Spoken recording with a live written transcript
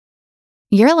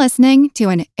You're listening to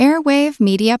an Airwave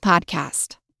Media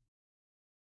Podcast.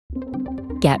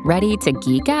 Get ready to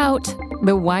geek out.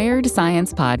 The Wired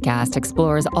Science Podcast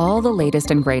explores all the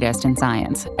latest and greatest in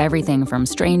science. Everything from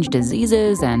strange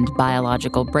diseases and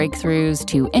biological breakthroughs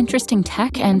to interesting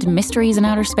tech and mysteries in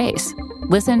outer space.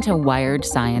 Listen to Wired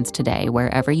Science today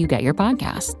wherever you get your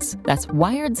podcasts. That's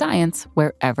Wired Science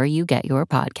wherever you get your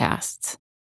podcasts.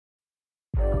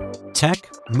 Tech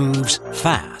moves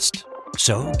fast,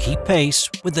 so keep pace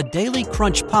with the Daily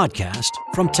Crunch podcast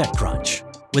from TechCrunch.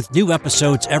 With new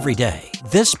episodes every day,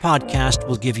 this podcast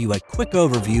will give you a quick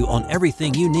overview on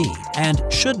everything you need and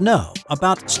should know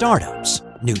about startups,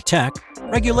 new tech,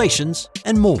 regulations,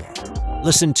 and more.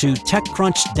 Listen to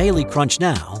TechCrunch Daily Crunch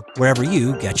now, wherever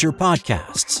you get your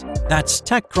podcasts. That's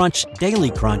TechCrunch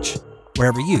Daily Crunch,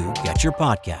 wherever you get your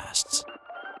podcasts.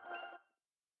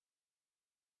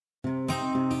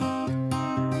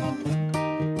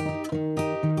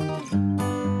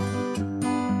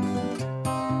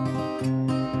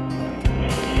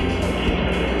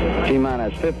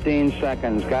 T-minus 15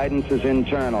 seconds. Guidance is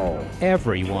internal.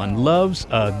 Everyone loves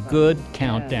a good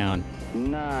countdown.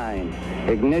 9.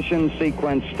 Ignition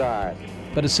sequence start.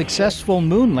 But a successful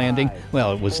moon landing,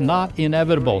 well, it was not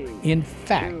inevitable. In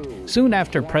fact, soon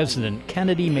after President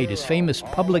Kennedy made his famous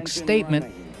public statement,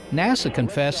 NASA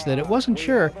confessed that it wasn't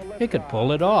sure it could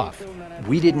pull it off.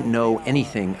 We didn't know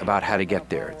anything about how to get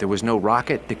there. There was no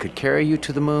rocket that could carry you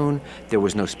to the moon. There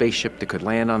was no spaceship that could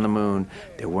land on the moon.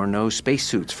 There were no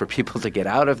spacesuits for people to get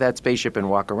out of that spaceship and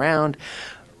walk around.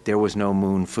 There was no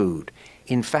moon food.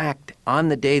 In fact, on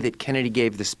the day that Kennedy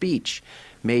gave the speech,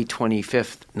 May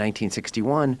 25th,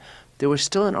 1961, there was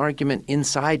still an argument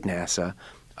inside NASA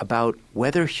about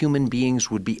whether human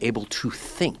beings would be able to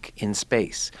think in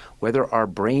space, whether our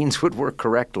brains would work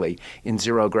correctly in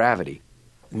zero gravity.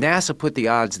 NASA put the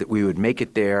odds that we would make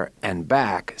it there and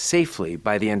back safely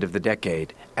by the end of the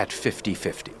decade at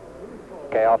 50-50.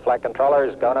 Okay, all flight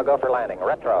controllers, go for landing.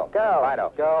 Retro, go.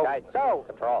 Righto, go. Guidance, go.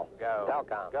 Control, go.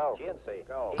 Telcom, go. GNC,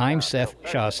 go. I'm Seth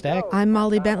Shostak. I'm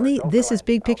Molly Bentley. This is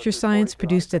Big Picture Science,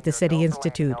 produced at the SETI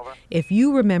Institute. If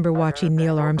you remember watching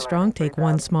Neil Armstrong take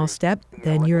one small step,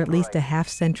 then you're at least a half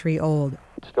century old.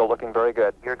 Still looking very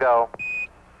good. Your go.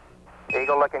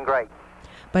 Eagle looking great.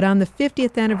 But on the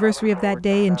 50th anniversary of that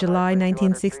day in July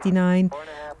 1969,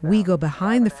 we go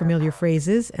behind the familiar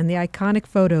phrases and the iconic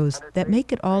photos that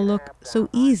make it all look so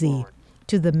easy,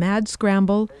 to the mad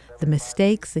scramble, the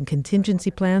mistakes and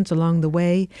contingency plans along the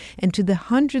way, and to the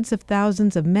hundreds of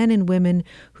thousands of men and women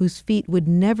whose feet would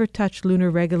never touch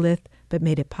lunar regolith but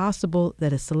made it possible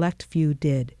that a select few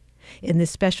did. In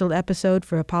this special episode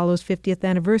for Apollo's 50th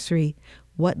anniversary,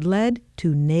 what led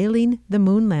to nailing the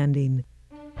moon landing.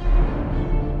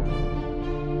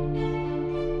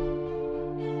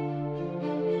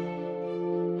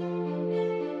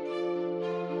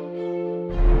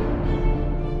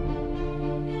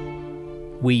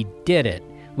 We did it.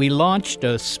 We launched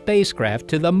a spacecraft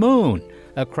to the moon,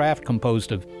 a craft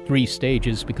composed of 3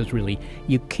 stages because really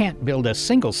you can't build a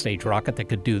single-stage rocket that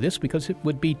could do this because it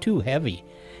would be too heavy.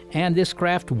 And this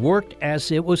craft worked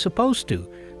as it was supposed to.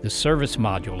 The service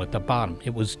module at the bottom,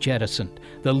 it was jettisoned.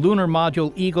 The lunar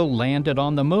module Eagle landed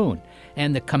on the moon.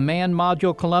 And the command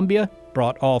module Columbia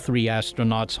brought all 3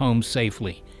 astronauts home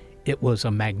safely. It was a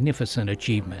magnificent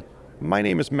achievement. My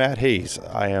name is Matt Hayes.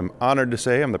 I am honored to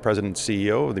say I'm the president and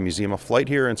CEO of the Museum of Flight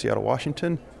here in Seattle,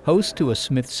 Washington. Host to a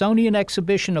Smithsonian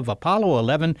exhibition of Apollo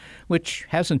 11, which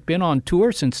hasn't been on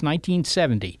tour since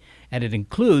 1970, and it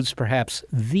includes perhaps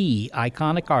the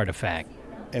iconic artifact.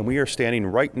 And we are standing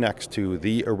right next to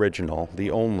the original,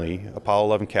 the only Apollo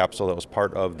 11 capsule that was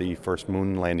part of the first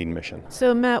moon landing mission.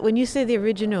 So, Matt, when you say the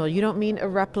original, you don't mean a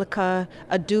replica,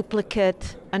 a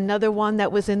duplicate, another one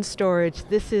that was in storage.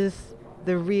 This is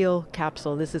the real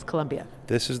capsule. This is Columbia.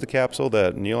 This is the capsule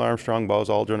that Neil Armstrong, Buzz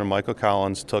Aldrin, and Michael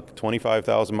Collins took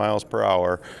 25,000 miles per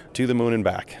hour to the moon and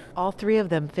back. All 3 of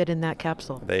them fit in that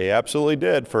capsule. They absolutely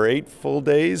did. For 8 full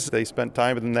days, they spent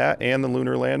time in that and the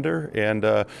lunar lander,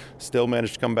 and still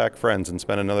managed to come back friends and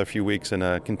spend another few weeks in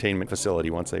a containment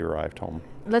facility once they arrived home.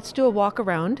 Let's do a walk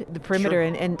around the perimeter.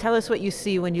 Sure. and tell us what you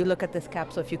see when you look at this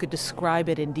capsule, if you could describe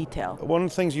it in detail. One of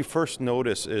the things you first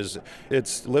notice is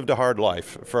it's lived a hard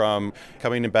life from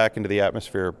coming back into the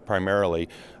atmosphere primarily.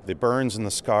 The burns and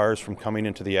the scars from coming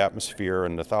into the atmosphere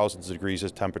and the thousands of degrees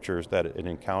of temperatures that it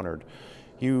encountered.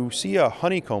 You see a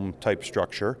honeycomb type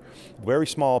structure, very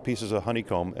small pieces of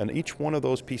honeycomb, and each one of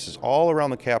those pieces all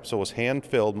around the capsule was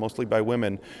hand-filled, mostly by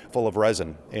women, full of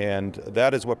resin. And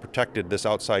that is what protected this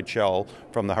outside shell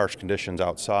from the harsh conditions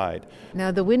outside.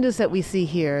 Now, the windows that we see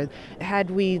here,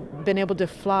 had we been able to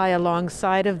fly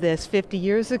alongside of this 50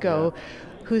 years ago,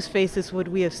 Whose faces would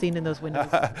we have seen in those windows?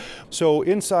 So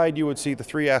inside you would see the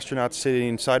three astronauts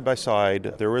sitting side by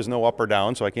side. There was no up or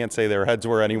down, so I can't say their heads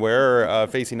were anywhere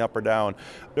facing up or down.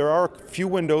 There are a few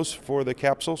windows for the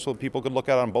capsule so people could look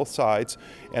out on both sides,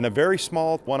 and a very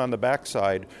small one on the back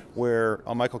side where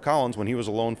Michael Collins, when he was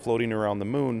alone floating around the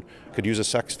moon, could use a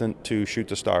sextant to shoot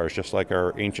the stars, just like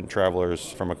our ancient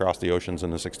travelers from across the oceans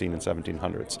in the 16 and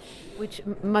 1700s. Which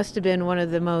must have been one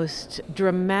of the most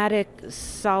dramatic,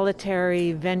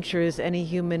 solitary ventures any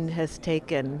human has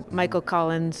taken. Michael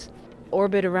Collins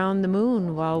orbit around the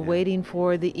moon while waiting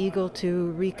for the Eagle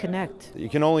to reconnect. You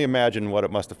can only imagine what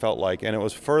it must have felt like, and it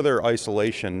was further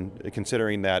isolation,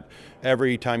 considering that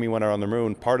every time he went around the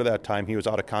moon, part of that time he was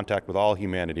out of contact with all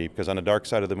humanity, because on the dark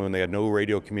side of the moon they had no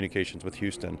radio communications with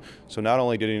Houston. So not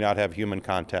only did he not have human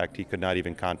contact, he could not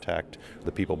even contact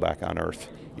the people back on Earth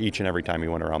each and every time he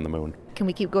went around the moon. Can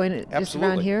we keep going just Absolutely.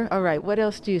 around here? All right, what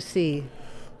else do you see?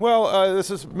 Well,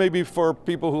 this is maybe for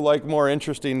people who like more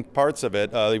interesting parts of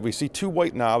it. We see two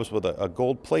white knobs with a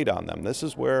gold plate on them. This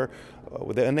is where,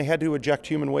 and they had to eject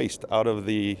human waste out of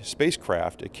the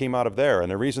spacecraft. It came out of there, and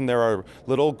the reason there are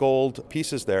little gold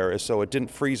pieces there is so it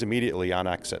didn't freeze immediately on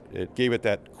exit. It gave it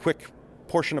that quick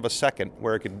portion of a second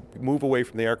where it could move away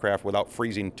from the aircraft without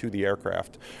freezing to the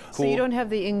aircraft. So you don't have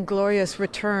the inglorious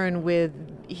return with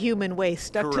human waste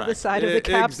stuck Correct. to the side of the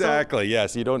capsule? Exactly,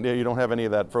 yes. You don't have any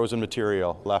of that frozen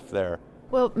material left there.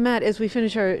 Well, Matt, as we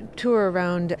finish our tour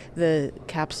around the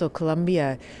capsule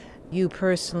Columbia, you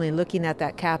personally looking at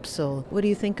that capsule, what do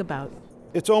you think about?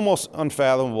 It's almost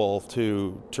unfathomable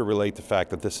to relate the fact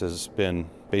that this has been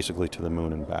basically to the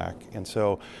moon and back. And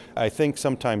so I think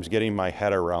sometimes getting my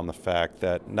head around the fact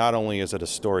that not only is it a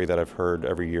story that I've heard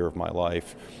every year of my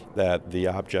life, that the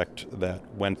object that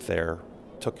went there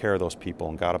took care of those people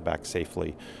and got them back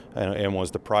safely and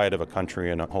was the pride of a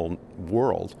country and a whole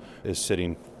world, is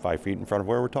sitting 5 feet in front of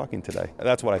where we're talking today.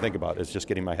 That's what I think about, is just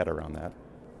getting my head around that.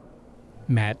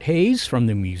 Matt Hayes from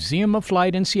the Museum of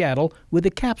Flight in Seattle with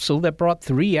a capsule that brought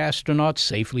 3 astronauts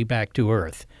safely back to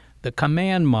Earth. The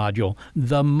command module,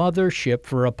 the mothership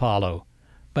for Apollo.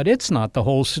 But it's not the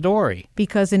whole story.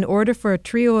 Because in order for a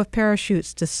trio of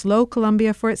parachutes to slow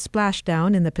Columbia for its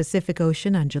splashdown in the Pacific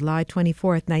Ocean on July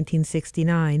 24,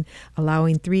 1969,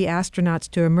 allowing 3 astronauts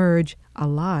to emerge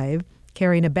alive,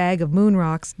 carrying a bag of moon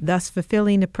rocks, thus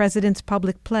fulfilling the president's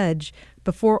public pledge,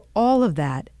 before all of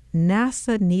that,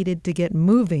 NASA needed to get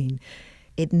moving.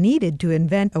 It needed to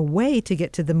invent a way to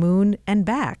get to the moon and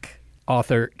back.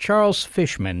 Author Charles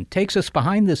Fishman takes us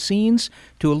behind the scenes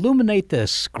to illuminate the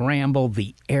scramble,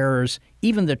 the errors,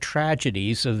 even the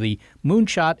tragedies of the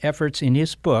moonshot efforts in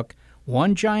his book,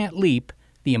 One Giant Leap,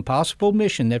 The Impossible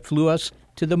Mission That Flew Us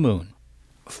to the Moon.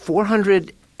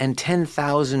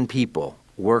 410,000 people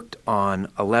worked on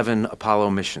 11 Apollo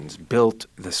missions, built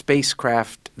the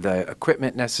spacecraft, the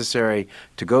equipment necessary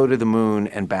to go to the moon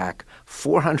and back.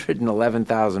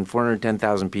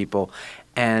 410,000 people.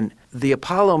 And the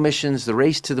Apollo missions, the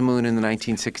race to the moon in the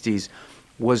 1960s,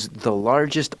 was the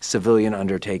largest civilian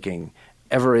undertaking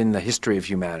ever in the history of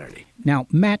humanity. Now,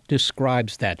 Matt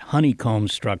describes that honeycomb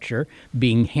structure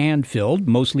being hand-filled,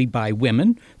 mostly by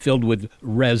women, filled with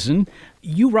resin.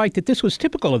 You write that this was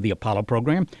typical of the Apollo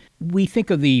program. We think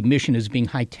of the mission as being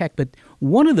high-tech, but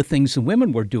one of the things the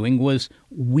women were doing was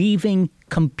weaving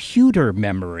computer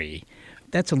memory.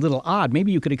 That's a little odd.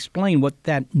 Maybe you could explain what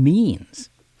that means.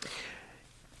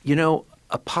 You know,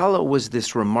 Apollo was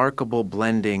this remarkable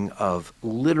blending of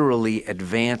literally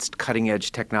advanced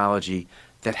cutting-edge technology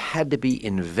that had to be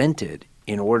invented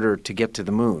in order to get to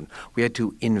the moon. We had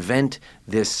to invent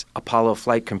this Apollo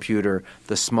flight computer,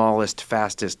 the smallest,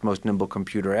 fastest, most nimble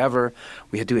computer ever.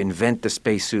 We had to invent the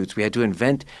spacesuits. We had to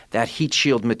invent that heat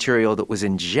shield material that was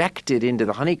injected into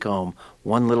the honeycomb,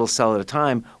 one little cell at a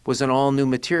time, was an all-new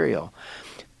material.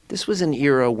 This was an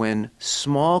era when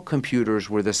small computers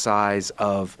were the size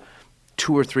of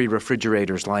 2 or 3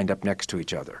 refrigerators lined up next to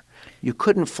each other. You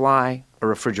couldn't fly a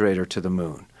refrigerator to the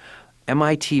moon.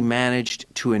 MIT managed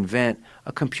to invent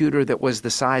a computer that was the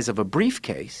size of a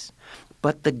briefcase,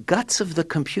 but the guts of the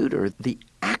computer, the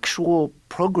actual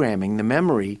programming, the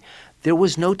memory, there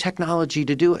was no technology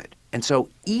to do it. And so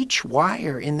each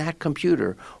wire in that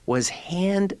computer was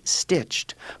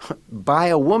hand-stitched by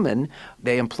a woman.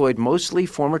 They employed mostly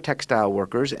former textile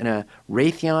workers in a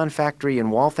Raytheon factory in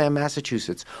Waltham,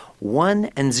 Massachusetts. 1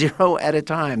 and 0 at a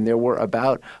time. There were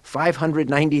about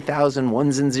 590,000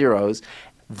 ones and zeros.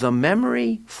 The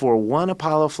memory for one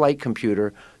Apollo flight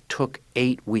computer took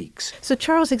 8 weeks. So,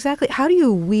 Charles, exactly how do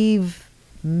you weave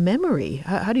memory?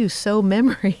 How do you sew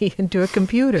memory into a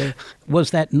computer?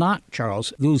 Was that not,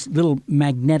 Charles, those little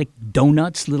magnetic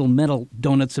donuts, little metal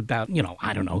donuts about,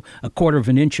 I don't know, a quarter of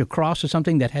an inch across or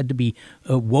something that had to be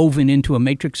woven into a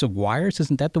matrix of wires?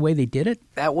 Isn't that the way they did it?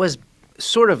 That was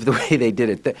sort of the way they did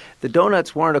it. The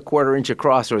donuts weren't a quarter inch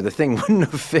across, or the thing wouldn't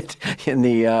have fit in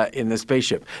the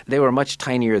spaceship. They were much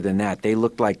tinier than that. They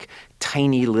looked like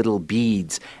tiny little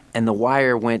beads, and the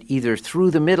wire went either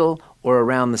through the middle or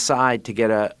around the side to get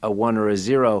a 1 or a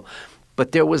 0.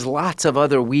 But there was lots of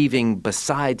other weaving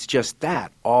besides just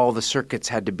that. All the circuits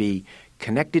had to be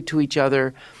connected to each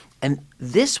other, and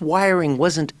this wiring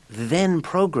wasn't then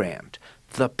programmed.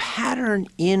 The pattern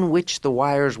in which the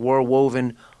wires were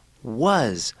woven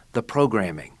was the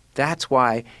programming. That's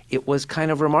why it was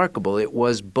kind of remarkable. It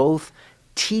was both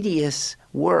tedious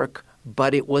work,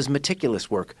 but it was meticulous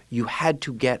work. You had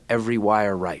to get every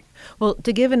wire right. Well,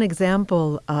 to give an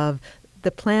example of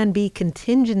the Plan B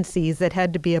contingencies that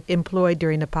had to be employed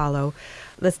during Apollo,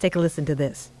 let's take a listen to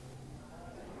this.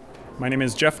 My name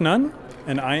is Jeff Nunn,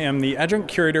 and I am the Adjunct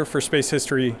Curator for Space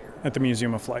History at the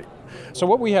Museum of Flight. So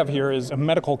what we have here is a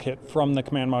medical kit from the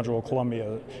Command Module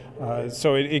Columbia.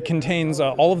 So it contains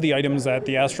all of the items that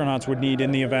the astronauts would need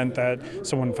in the event that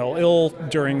someone fell ill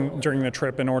during the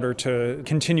trip in order to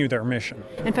continue their mission.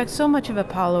 In fact, so much of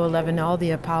Apollo 11, all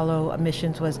the Apollo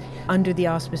missions was under the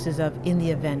auspices of in the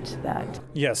event that.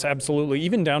 Yes, absolutely.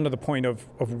 Even down to the point of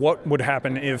what would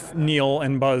happen if Neil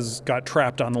and Buzz got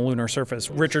trapped on the lunar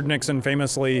surface. Richard Nixon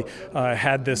famously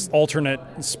had this alternate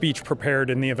speech prepared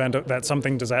in the event that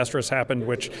something disastrous happened,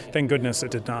 which thank goodness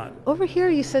it did not. Over here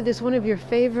you said is one of your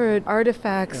favorite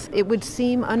artifacts. Yeah. It would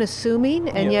seem unassuming,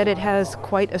 and yet it has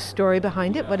quite a story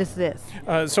behind it. What is this?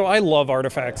 So I love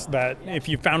artifacts that if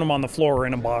you found them on the floor or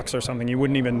in a box or something, you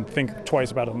wouldn't even think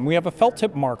twice about them. We have a felt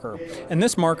tip marker, and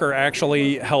this marker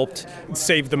actually helped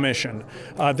save the mission.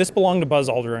 This belonged to Buzz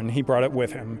Aldrin. He brought it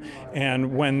with him.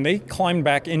 And when they climbed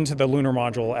back into the lunar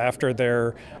module after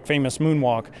their famous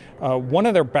moonwalk, one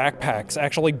of their backpacks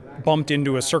actually bumped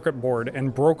into a circuit board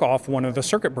and broke off one of the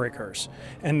circuit breakers.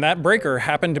 And that breaker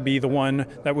happened to be the one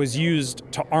that was used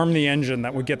to arm the engine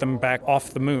that would get them back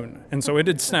off the moon. And so it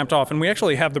had snapped off. And we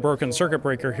actually have the broken circuit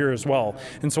breaker here as well.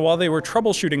 And so while they were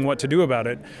troubleshooting what to do about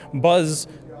it, Buzz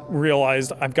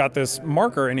realized, I've got this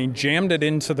marker, and he jammed it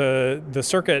into the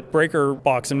circuit breaker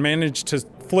box and managed to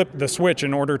flip the switch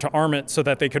in order to arm it so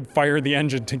that they could fire the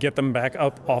engine to get them back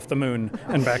up off the moon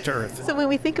and back to Earth. So when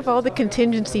we think of all the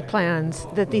contingency plans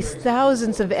that these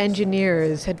thousands of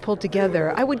engineers had pulled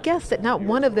together, I would guess that not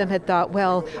one of them had thought,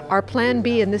 well, our plan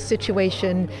B in this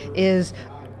situation is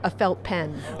a felt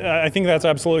pen. I think that's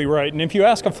absolutely right. And if you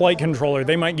ask a flight controller,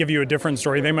 they might give you a different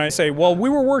story. They might say, well, we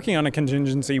were working on a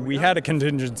contingency, we had a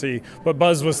contingency, but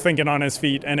Buzz was thinking on his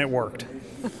feet and it worked.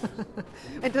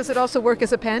 And does it also work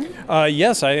as a pen?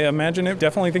 Yes, I imagine it.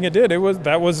 Definitely think it did.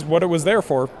 That was what it was there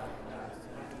for.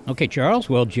 Okay, Charles.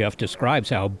 Well, Jeff describes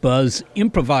how Buzz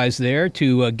improvised there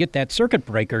to get that circuit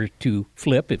breaker to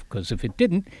flip, because if it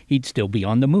didn't, he'd still be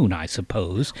on the moon, I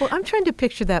suppose. Well, I'm trying to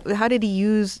picture that. How did he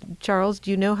use, Charles, do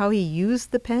you know how he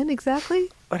used the pen exactly?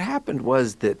 What happened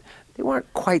was that they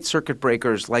weren't quite circuit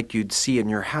breakers like you'd see in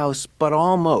your house, but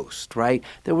almost, right?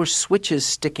 There were switches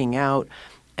sticking out.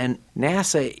 And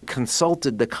NASA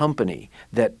consulted the company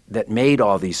that made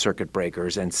all these circuit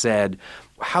breakers and said,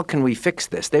 how can we fix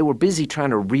this? They were busy trying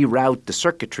to reroute the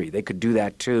circuitry. They could do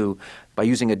that too by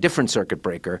using a different circuit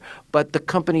breaker. But the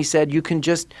company said you can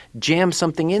just jam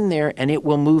something in there and it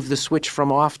will move the switch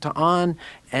from off to on.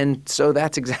 And so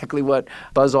that's exactly what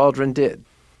Buzz Aldrin did.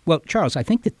 Well, Charles, I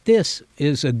think that this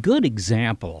is a good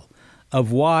example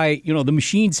of why, the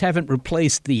machines haven't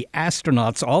replaced the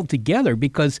astronauts altogether,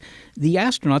 because the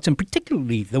astronauts, and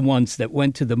particularly the ones that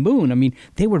went to the moon,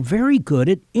 they were very good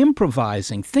at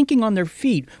improvising, thinking on their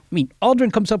feet.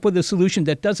 Aldrin comes up with a solution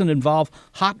that doesn't involve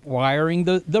hot wiring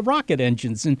the rocket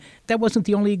engines, and that wasn't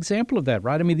the only example of that,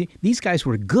 right? These guys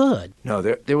were good. No,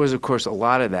 there was, of course, a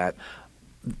lot of that.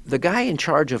 The guy in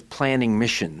charge of planning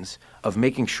missions, of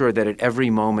making sure that at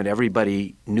every moment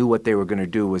everybody knew what they were going to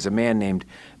do, was a man named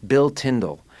Bill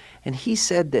Tyndall. And he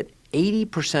said that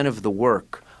 80% of the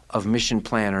work of mission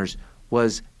planners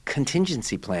was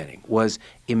contingency planning, was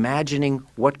imagining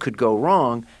what could go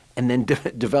wrong and then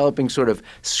developing sort of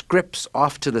scripts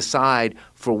off to the side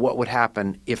for what would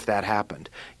happen if that happened.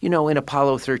 In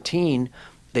Apollo 13,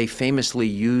 they famously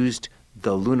used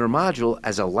the lunar module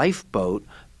as a lifeboat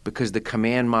because the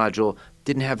command module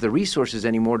didn't have the resources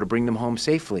anymore to bring them home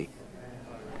safely.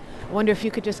 I wonder if you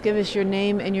could just give us your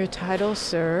name and your title,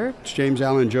 sir. It's James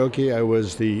Allen Jokey. I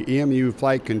was the EMU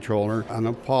flight controller on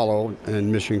Apollo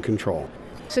and Mission Control.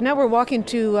 So now we're walking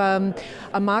to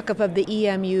a mock-up of the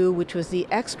EMU, which was the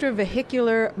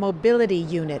Extravehicular Mobility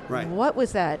Unit. Right. What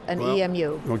was that,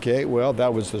 EMU? Okay, well,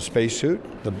 that was the spacesuit,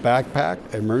 the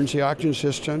backpack, emergency oxygen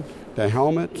system, the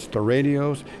helmets, the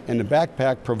radios, and the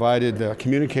backpack provided the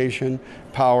communication,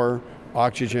 power,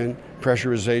 oxygen,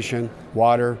 pressurization,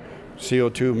 water,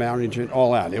 CO2 management,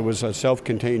 all that. It was a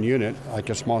self-contained unit, like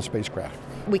a small spacecraft.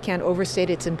 We can't overstate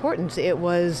its importance. It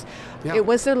was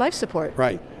their life support.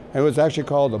 Right. It was actually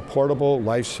called the Portable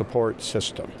Life Support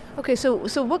System. Okay, so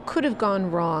what could have gone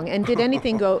wrong, and did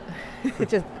anything go?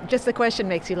 Just the question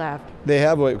makes you laugh. They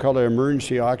have what we call an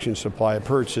emergency oxygen supply, a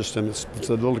purge system. It's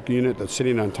a little unit that's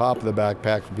sitting on top of the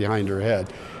backpack behind her head.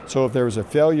 So if there was a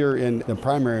failure in the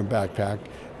primary backpack,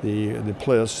 the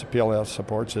PLS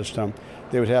support system,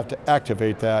 they would have to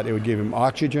activate that. It would give him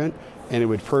oxygen, and it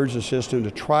would purge the system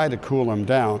to try to cool him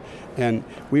down. And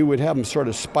we would have them sort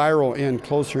of spiral in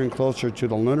closer and closer to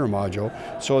the lunar module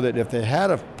so that if they had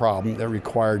a problem that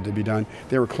required to be done,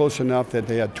 they were close enough that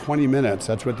they had 20 minutes.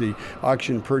 That's what the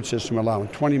oxygen purge system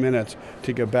allowed, 20 minutes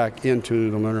to get back into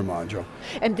the lunar module.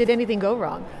 And did anything go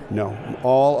wrong? No.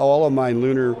 All of my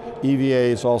lunar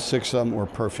EVAs, all 6 of them, were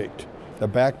perfect. The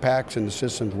backpacks and the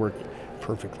systems worked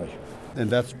perfectly. And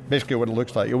that's basically what it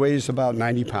looks like. It weighs about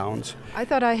 90 pounds. I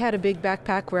thought I had a big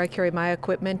backpack where I carry my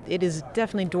equipment. It is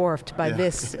definitely dwarfed by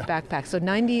this backpack. So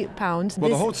 90 pounds. Well,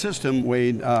 the whole system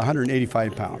weighed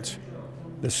 185 pounds.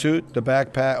 The suit, the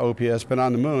backpack, OPS, but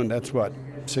on the moon, that's what?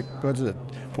 6 goes in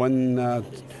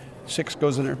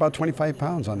there, about 25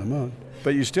 pounds on the moon.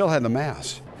 But you still had the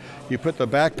mass. You put the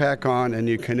backpack on and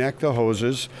you connect the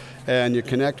hoses and you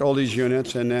connect all these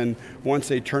units, and then once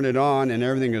they turn it on and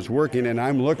everything is working, and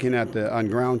I'm looking at on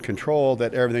ground control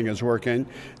that everything is working,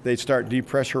 they start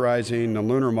depressurizing the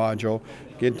lunar module,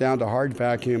 get down to hard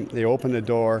vacuum, they open the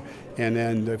door, and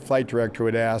then the flight director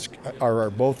would ask, are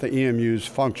both the EMUs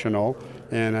functional?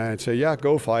 And I'd say, yeah,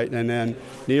 go flight. And then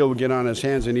Neil would get on his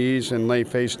hands and knees and lay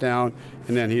face down,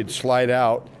 and then he'd slide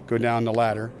out, go down the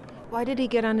ladder. Why did he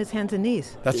get on his hands and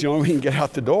knees? That's the only way you can get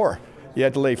out the door. You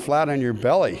had to lay flat on your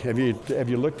belly. Have you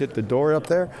looked at the door up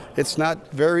there? It's not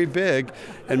very big.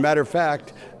 And matter of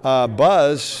fact,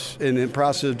 Buzz, in the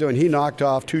process of he knocked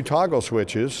off 2 toggle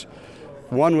switches,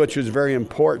 one which was very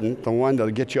important, the one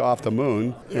that'll get you off the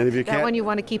moon. And if you that one you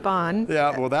want to keep on.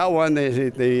 Yeah, well, that one,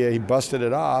 he busted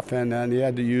it off, and then he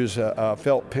had to use a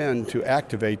felt pin to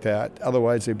activate that.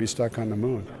 Otherwise, they'd be stuck on the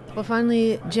moon. Well,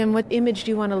 finally, Jim, what image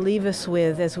do you want to leave us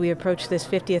with as we approach this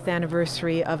 50th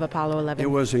anniversary of Apollo 11?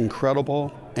 It was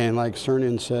incredible, and like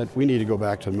Cernan said, we need to go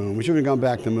back to the moon. We should have gone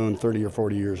back to the moon 30 or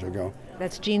 40 years ago.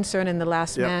 That's Gene Cernan, the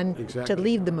last man to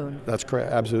leave the moon. That's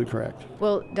correct, absolutely correct.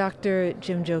 Well, Dr.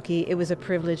 Jim Joki, it was a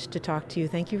privilege to talk to you.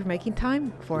 Thank you for making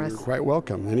time for us. You're quite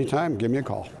welcome. Anytime, give me a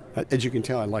call. As you can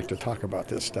tell, I like to talk about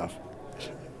this stuff.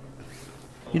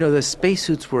 You know, the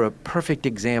spacesuits were a perfect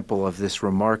example of this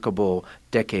remarkable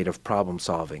decade of problem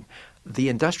solving. The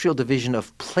industrial division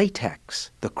of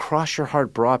Playtex, the cross your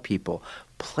heart bra people,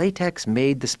 Playtex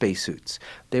made the spacesuits.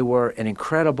 They were an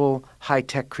incredible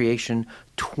high-tech creation,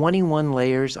 21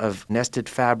 layers of nested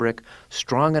fabric,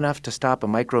 strong enough to stop a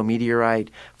micrometeorite,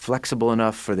 flexible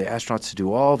enough for the astronauts to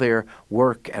do all their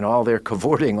work and all their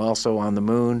cavorting also on the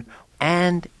moon,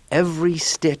 and every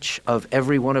stitch of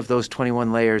every one of those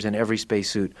 21 layers in every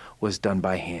spacesuit was done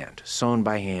by hand, sewn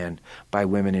by hand by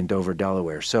women in Dover,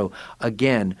 Delaware. So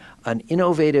again, an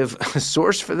innovative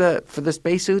source for the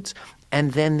spacesuits,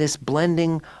 and then this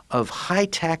blending of high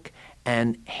tech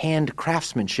and hand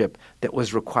craftsmanship that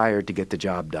was required to get the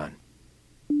job done.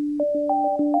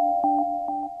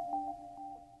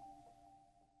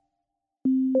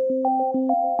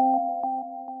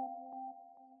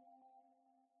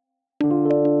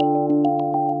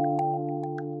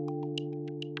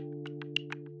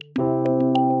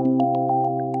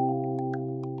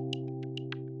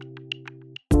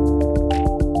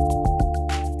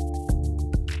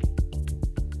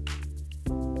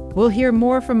 We'll hear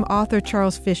more from author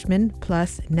Charles Fishman,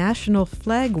 plus national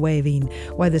flag waving,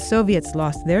 why the Soviets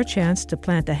lost their chance to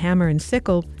plant a hammer and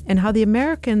sickle, and how the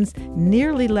Americans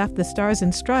nearly left the stars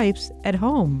and stripes at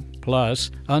home. Plus,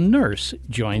 a nurse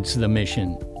joins the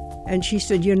mission. And she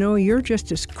said, you know, you're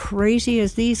just as crazy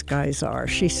as these guys are.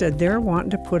 She said, they're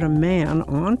wanting to put a man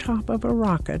on top of a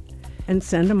rocket and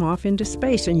send him off into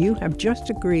space, and you have just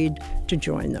agreed to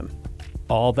join them.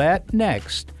 All that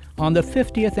next. On the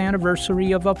 50th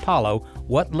anniversary of Apollo,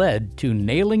 what led to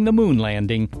nailing the moon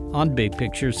landing on Big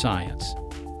Picture Science.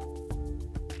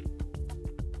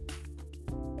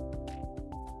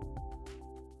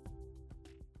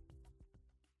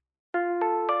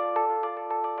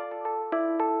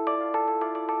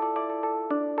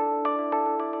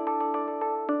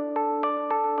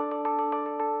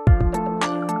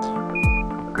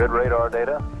 Good radar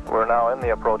data. We're now in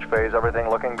the approach phase. Everything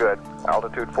looking good.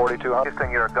 Altitude 4200.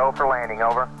 Houston, you're go for landing.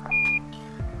 Over.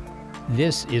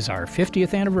 This is our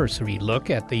 50th anniversary look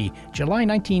at the July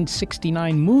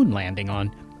 1969 moon landing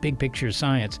on Big Picture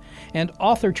Science. And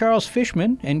author Charles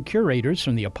Fishman and curators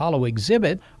from the Apollo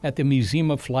exhibit at the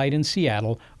Museum of Flight in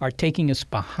Seattle are taking us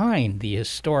behind the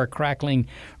historic crackling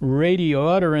radio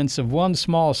utterance of one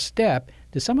small step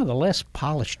to some of the less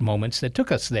polished moments that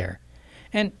took us there.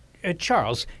 And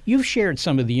Charles, you've shared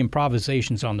some of the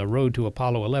improvisations on the road to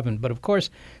Apollo 11, but of course,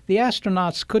 the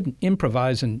astronauts couldn't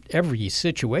improvise in every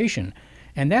situation.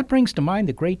 And that brings to mind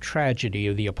the great tragedy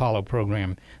of the Apollo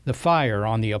program, the fire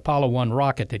on the Apollo 1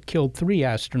 rocket that killed 3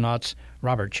 astronauts,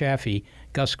 Robert Chaffee,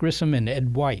 Gus Grissom, and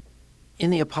Ed White. In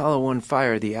the Apollo 1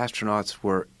 fire, the astronauts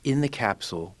were in the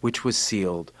capsule, which was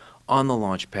sealed, on the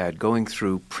launch pad, going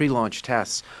through pre-launch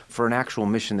tests for an actual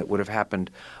mission that would have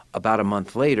happened about a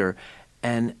month later.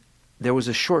 And there was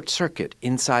a short circuit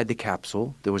inside the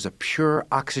capsule. There was a pure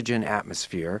oxygen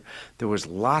atmosphere. There was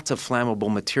lots of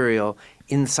flammable material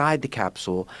inside the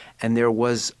capsule, and there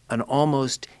was an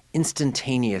almost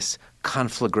instantaneous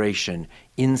conflagration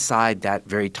inside that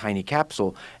very tiny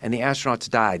capsule, and the astronauts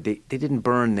died. They didn't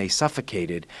burn, they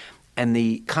suffocated. And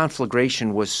the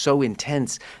conflagration was so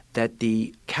intense that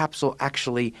the capsule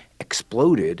actually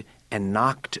exploded and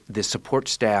knocked the support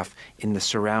staff in the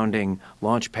surrounding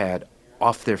launch pad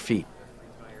off their feet.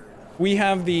 We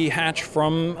have the hatch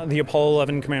from the Apollo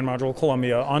 11 Command Module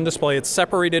Columbia on display. It's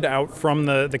separated out from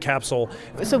the capsule.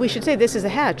 So we should say this is a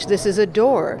hatch, this is a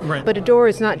door. Right. But a door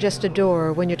is not just a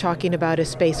door when you're talking about a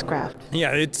spacecraft.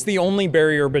 Yeah, it's the only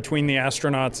barrier between the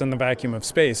astronauts and the vacuum of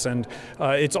space. And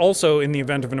it's also, in the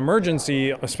event of an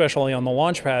emergency, especially on the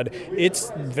launch pad,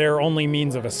 it's their only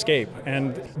means of escape.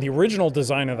 And the original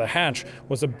design of the hatch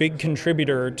was a big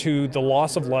contributor to the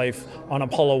loss of life on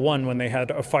Apollo 1 when they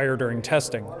had a fire during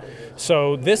testing.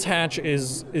 So this hatch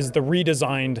is the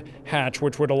redesigned hatch,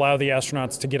 which would allow the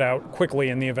astronauts to get out quickly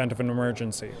in the event of an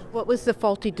emergency. What was the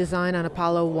faulty design on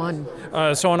Apollo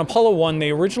 1? So on Apollo 1,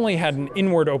 they originally had an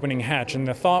inward opening hatch, and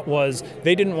the thought was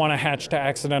they didn't want a hatch to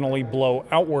accidentally blow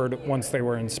outward once they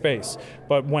were in space.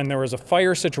 But when there was a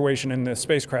fire situation in the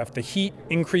spacecraft, the heat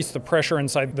increased the pressure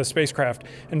inside the spacecraft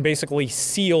and basically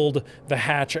sealed the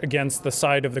hatch against the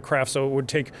side of the craft, so it would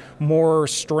take more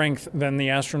strength than the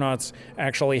astronauts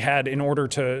actually had in order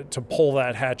to pull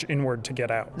that hatch inward to get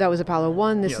out. That was Apollo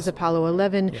 1, this Yes. is Apollo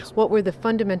 11. Yes. What were the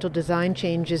fundamental design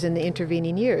changes in the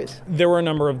intervening years? There were a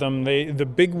number of them. The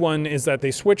big one is that they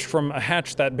switched from a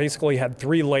hatch that basically had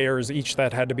 3 layers, each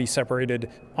that had to be separated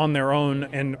on their own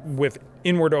and with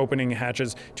inward opening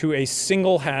hatches, to a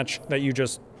single hatch that you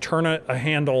just turn a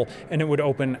handle and it would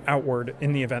open outward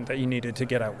in the event that you needed to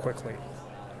get out quickly.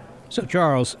 So,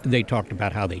 Charles, they talked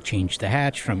about how they changed the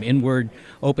hatch from inward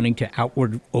opening to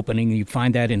outward opening. You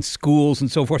find that in schools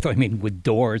and so forth. I mean, with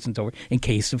doors and so forth, in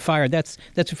case of fire. That's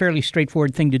a fairly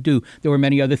straightforward thing to do. There were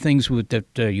many other things that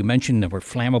you mentioned. There were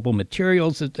flammable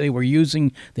materials that they were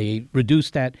using. They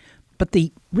reduced that. But the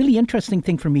really interesting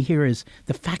thing for me here is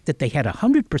the fact that they had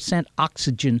 100%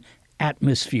 oxygen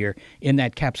atmosphere in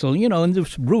that capsule. You know, in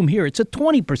this room here, it's a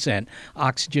 20%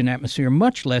 oxygen atmosphere,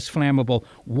 much less flammable.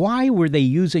 Why were they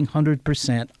using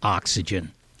 100%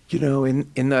 oxygen? You know, in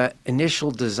the initial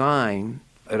design,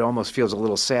 it almost feels a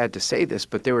little sad to say this,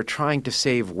 but they were trying to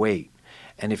save weight.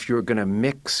 And if you were going to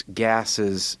mix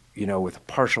gases, you know, with a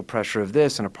partial pressure of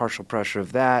this and a partial pressure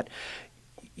of that,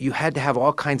 you had to have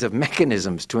all kinds of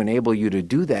mechanisms to enable you to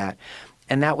do that.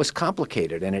 And that was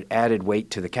complicated, and it added weight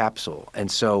to the capsule. And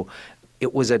so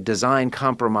it was a design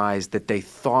compromise that they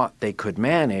thought they could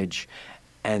manage,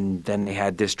 and then they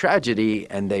had this tragedy,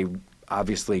 and they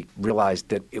obviously realized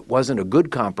that it wasn't a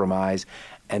good compromise,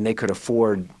 and they could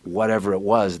afford whatever it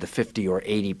was, the 50 or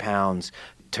 80 pounds,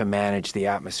 to manage the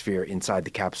atmosphere inside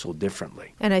the capsule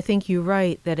differently. And I think you're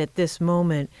right that at this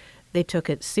moment they took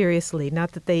it seriously.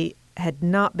 Not that they had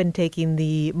not been taking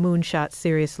the moonshot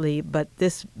seriously, but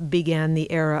this began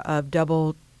the era of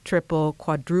double, triple,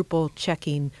 quadruple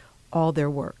checking all their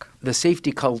work. The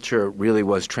safety culture really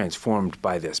was transformed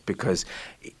by this, because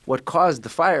what caused the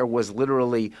fire was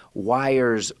literally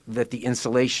wires that the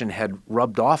insulation had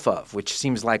rubbed off of, which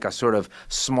seems like a sort of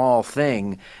small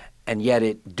thing, and yet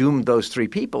it doomed those 3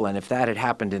 people. And if that had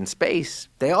happened in space,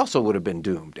 they also would have been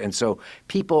doomed. And so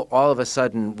people all of a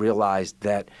sudden realized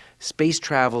that space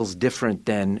travel's different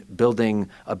than building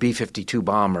a B-52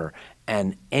 bomber,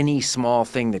 and any small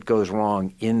thing that goes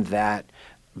wrong in that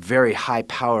very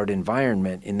high-powered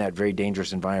environment, in that very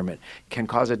dangerous environment, can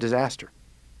cause a disaster.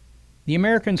 The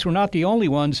Americans were not the only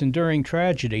ones enduring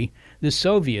tragedy. The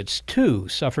Soviets, too,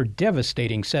 suffered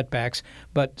devastating setbacks,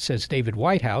 but, says David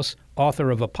Whitehouse,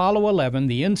 author of Apollo 11,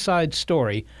 The Inside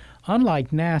Story, unlike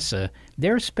NASA,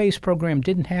 their space program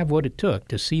didn't have what it took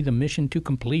to see the mission to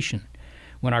completion.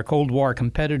 When our Cold War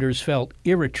competitors felt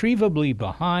irretrievably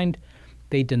behind,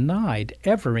 they denied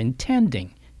ever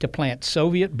intending to plant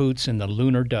Soviet boots in the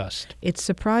lunar dust. It's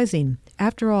surprising.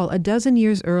 After all, a dozen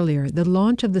years earlier, the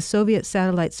launch of the Soviet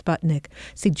satellite Sputnik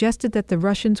suggested that the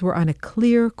Russians were on a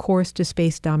clear course to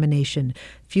space domination,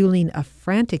 fueling a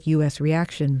frantic U.S.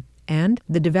 reaction and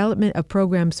the development of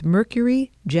programs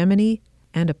Mercury, Gemini,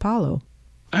 and Apollo.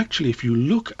 Actually, if you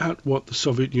look at what the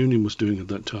Soviet Union was doing at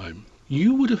that time,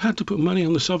 you would have had to put money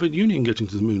on the Soviet Union getting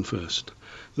to the moon first.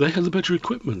 They had the better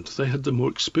equipment, they had the more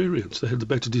experience, they had the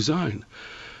better design.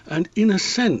 And in a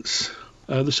sense,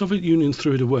 the Soviet Union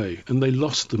threw it away, and they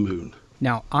lost the moon.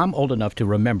 Now, I'm old enough to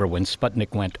remember when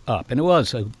Sputnik went up, and it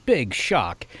was a big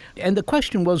shock. And the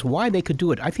question was why they could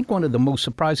do it. I think one of the most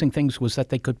surprising things was that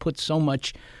they could put so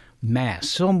much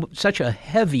mass, such a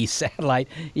heavy satellite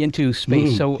into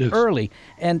space early.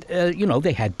 And,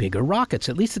 they had bigger rockets.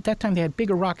 At least at that time, they had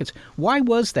bigger rockets. Why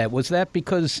was that? Was that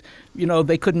because,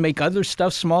 they couldn't make other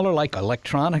stuff smaller, like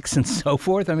electronics and so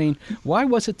forth? I mean, why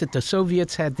was it that the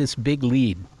Soviets had this big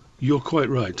lead? You're quite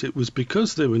right. It was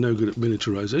because they were no good at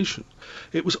miniaturization.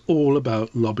 It was all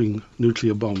about lobbing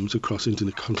nuclear bombs across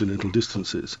intercontinental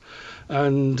distances.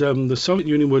 And the Soviet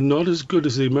Union were not as good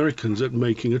as the Americans at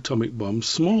making atomic bombs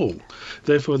small.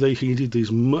 Therefore, they needed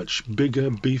these much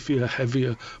bigger, beefier,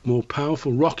 heavier, more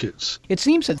powerful rockets. It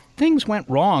seems that things went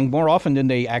wrong more often than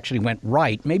they actually went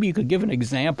right. Maybe you could give an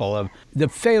example of the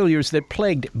failures that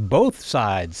plagued both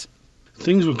sides.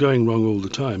 Things were going wrong all the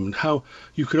time, and how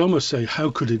you could almost say,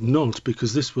 how could it not?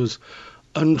 Because this was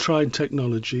untried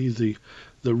technology.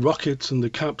 The rockets and the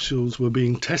capsules were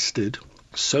being tested.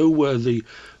 So were the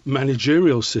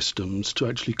managerial systems to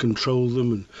actually control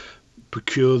them and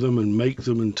procure them and make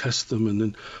them and test them and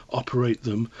then operate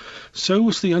them. So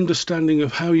was the understanding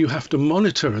of how you have to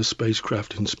monitor a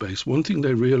spacecraft in space. One thing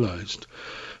they realized,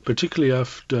 particularly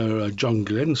after John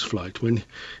Glenn's flight, when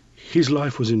his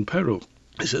life was in peril,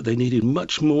 is that they needed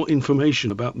much more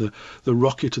information about the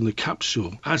rocket and the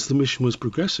capsule as the mission was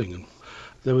progressing. And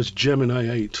there was Gemini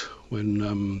 8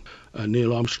 when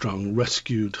Neil Armstrong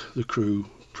rescued the crew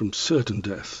from certain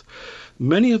death.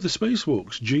 Many of the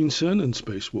spacewalks, Gene Cernan's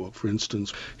spacewalk, for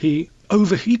instance, he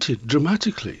overheated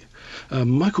dramatically.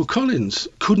 Michael Collins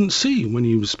couldn't see when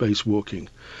he was spacewalking,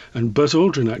 and Buzz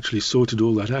Aldrin actually sorted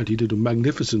all that out. He did a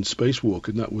magnificent spacewalk,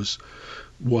 and that was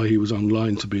why he was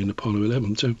online to be in Apollo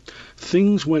 11. So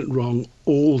things went wrong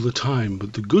all the time,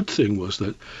 but the good thing was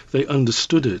that they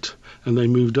understood it and they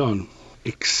moved on,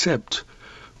 except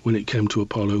when it came to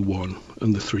Apollo 1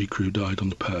 and the 3 crew died on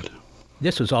the pad.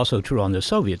 This was also true on the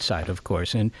Soviet side, of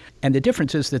course, and the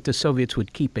difference is that the Soviets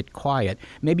would keep it quiet.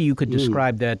 Maybe you could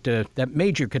describe that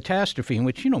major catastrophe in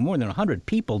which, more than 100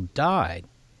 people died.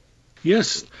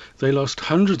 Yes, they lost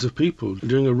hundreds of people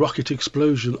during a rocket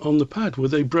explosion on the pad where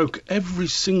they broke every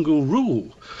single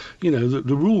rule. The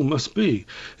rule must be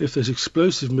if there's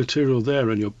explosive material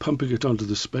there and you're pumping it onto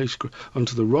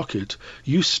the rocket,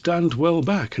 you stand well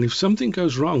back. And if something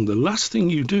goes wrong, the last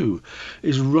thing you do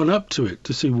is run up to it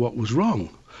to see what was wrong.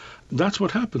 That's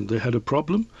what happened. They had a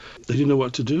problem, they didn't know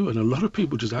what to do, and a lot of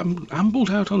people just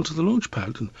ambled out onto the launch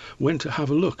pad and went to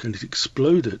have a look, and it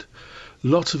exploded.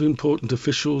 Lots of important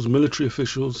officials, military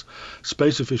officials,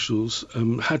 space officials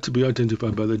had to be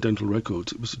identified by their dental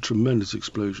records. It was a tremendous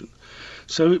explosion.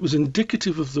 So it was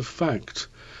indicative of the fact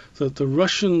that the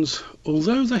Russians,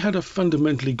 although they had a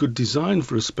fundamentally good design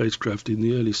for a spacecraft in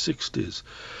the early 60s,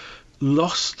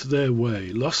 lost their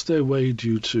way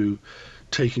due to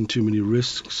taking too many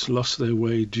risks, lost their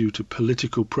way due to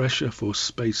political pressure for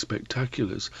space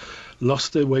spectaculars,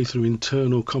 lost their way through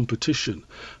internal competition,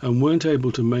 and weren't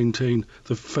able to maintain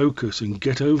the focus and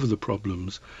get over the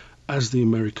problems as the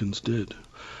Americans did.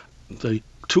 They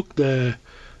took their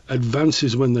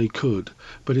advances when they could,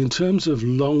 but in terms of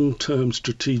long-term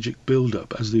strategic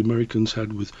build-up, as the Americans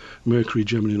had with Mercury,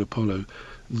 Gemini and Apollo,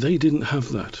 they didn't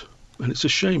have that. And it's a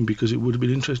shame, because it would have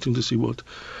been interesting to see what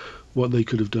they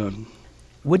could have done.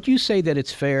 Would you say that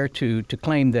it's fair to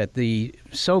claim that the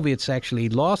Soviets actually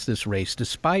lost this race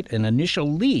despite an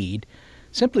initial lead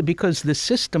simply because the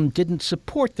system didn't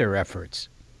support their efforts?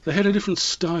 They had a different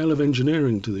style of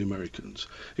engineering to the Americans.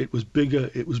 It was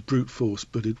bigger, it was brute force,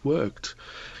 but it worked.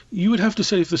 You would have to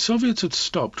say if the Soviets had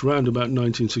stopped round about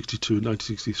 1962,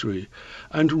 1963,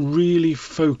 and really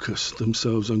focused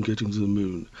themselves on getting to the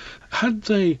moon, had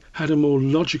they had a more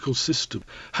logical system,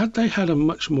 had they had a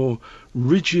much more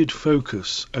rigid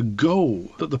focus, a goal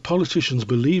that the politicians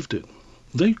believed in,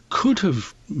 they could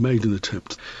have made an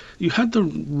attempt. You had the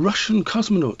Russian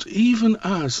cosmonauts, even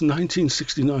as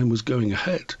 1969 was going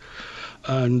ahead,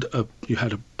 and you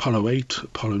had Apollo 8,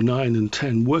 Apollo 9 and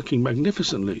 10 working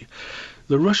magnificently.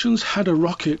 The Russians had a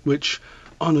rocket which,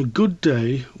 on a good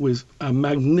day, with a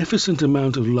magnificent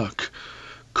amount of luck,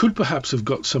 could perhaps have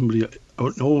got somebody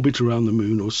in orbit around the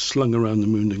moon or slung around the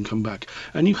moon and come back.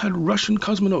 And you had Russian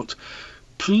cosmonauts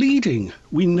pleading,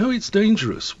 we know it's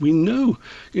dangerous, we know,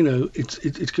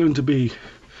 it's going to be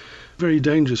very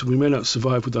dangerous, we may not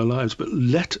survive with our lives, but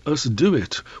let us do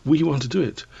it, we want to do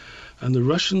it. And the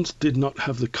Russians did not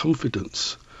have the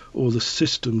confidence or the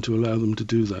system to allow them to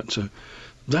do that. So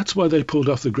that's why they pulled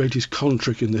off the greatest con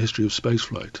trick in the history of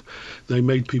spaceflight. They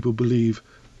made people believe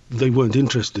they weren't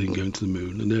interested in going to the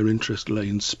moon, and their interest lay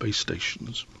in space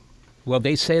stations. Well,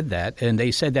 they said that, and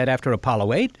they said that after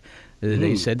Apollo 8.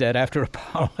 They said that after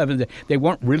Apollo 11. They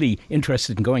weren't really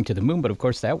interested in going to the moon, but of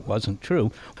course that wasn't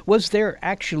true. Was there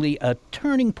actually a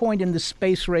turning point in the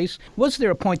space race? Was there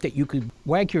a point that you could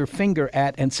wag your finger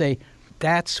at and say,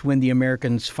 that's when the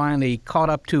Americans finally caught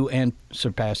up to and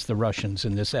surpassed the Russians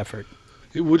in this effort?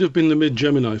 It would have been the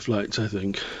mid-Gemini flights, I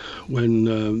think,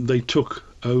 when they took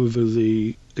over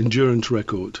the endurance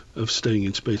record of staying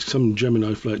in space. Some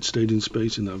Gemini flights stayed in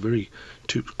space in that very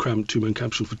cramped two-man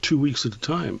capsule for 2 weeks at a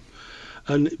time.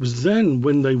 And it was then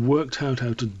when they worked out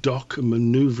how to dock and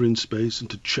maneuver in space and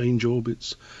to change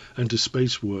orbits and to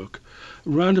space work.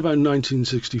 Around about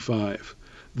 1965,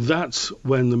 that's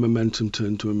when the momentum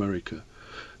turned to America.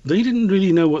 They didn't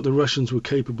really know what the Russians were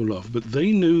capable of, but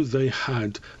they knew they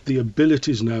had the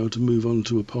abilities now to move on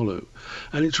to Apollo.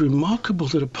 And it's remarkable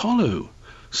that Apollo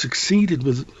succeeded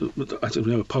with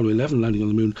Apollo 11 landing on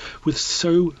the moon with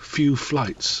so few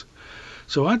flights.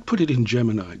 So I'd put it in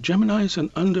Gemini. Gemini is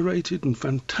an underrated and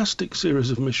fantastic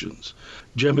series of missions.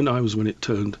 Gemini was when it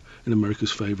turned in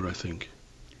America's favor, I think.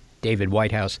 David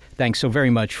Whitehouse, thanks so very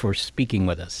much for speaking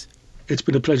with us. It's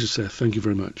been a pleasure, Seth. Thank you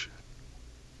very much.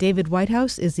 David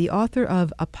Whitehouse is the author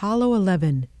of Apollo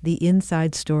 11, The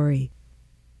Inside Story.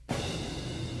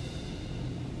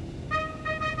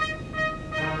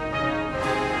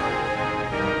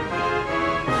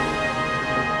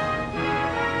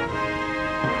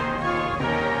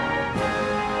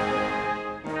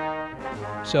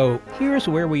 So here's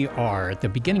where we are at the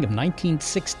beginning of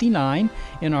 1969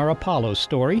 in our Apollo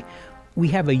story. We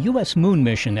have a U.S. moon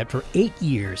mission that for 8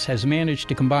 years has managed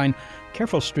to combine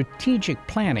careful strategic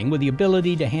planning with the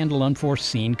ability to handle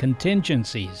unforeseen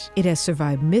contingencies. It has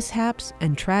survived mishaps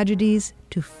and tragedies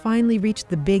to finally reach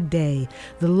the big day,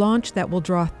 the launch that will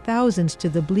draw thousands to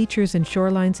the bleachers and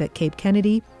shorelines at Cape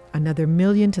Kennedy, another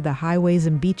million to the highways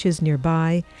and beaches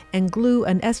nearby, and glue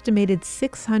an estimated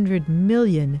 600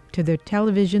 million to their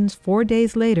televisions 4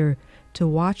 days later to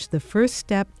watch the first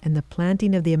step in the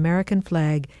planting of the American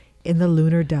flag in the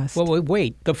lunar dust. Well,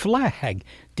 wait, the flag.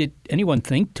 Did anyone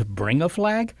think to bring a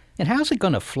flag? And how's it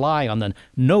going to fly on the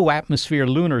no-atmosphere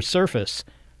lunar surface?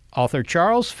 Author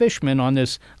Charles Fishman on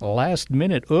this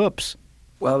last-minute oops.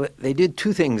 Well, they did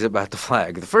two things about the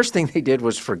flag. The first thing they did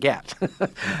was forget.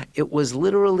 It was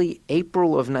literally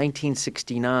April of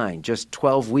 1969, just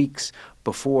 12 weeks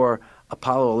before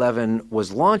Apollo 11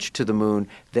 was launched to the moon,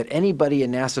 that anybody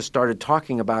in NASA started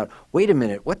talking about, wait a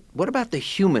minute, what about the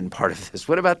human part of this?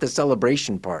 What about the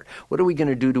celebration part? What are we going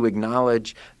to do to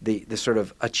acknowledge the sort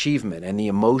of achievement and the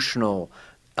emotional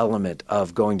element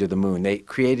of going to the moon? They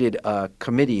created a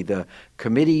committee, the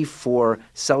Committee for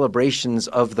Celebrations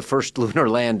of the First Lunar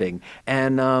Landing.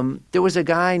 And there was a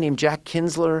guy named Jack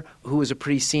Kinsler, who was a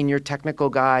pretty senior technical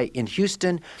guy in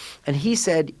Houston, and he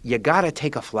said, you got to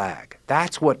take a flag.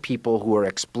 That's what people who are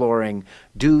exploring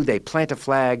do. They plant a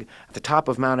flag at the top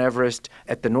of Mount Everest,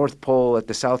 at the North Pole, at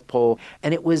the South Pole.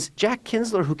 And it was Jack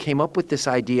Kinsler who came up with this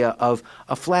idea of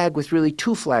a flag with really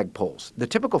two flagpoles. The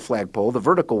typical flagpole, the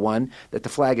vertical one that the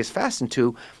flag is fastened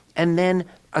to, and then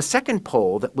a second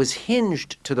pole that was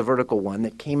hinged to the vertical one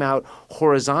that came out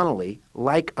horizontally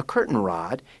like a curtain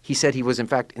rod. He said he was, in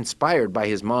fact, inspired by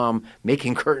his mom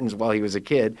making curtains while he was a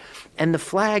kid. And the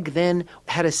flag then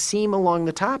had a seam along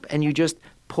the top, and you just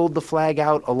pulled the flag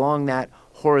out along that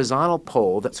horizontal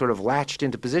pole that sort of latched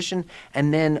into position.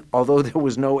 And then, although there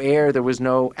was no air, there was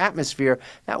no atmosphere,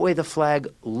 that way the flag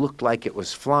looked like it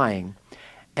was flying.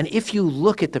 And if you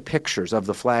look at the pictures of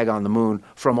the flag on the moon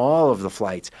from all of the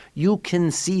flights, you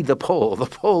can see the pole. The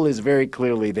pole is very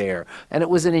clearly there. And it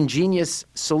was an ingenious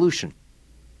solution.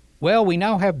 Well, we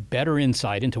now have better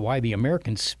insight into why the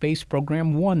American space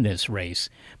program won this race.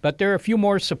 But there are a few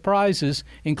more surprises,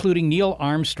 including Neil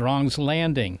Armstrong's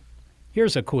landing.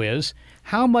 Here's a quiz.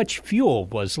 How much fuel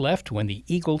was left when the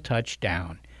Eagle touched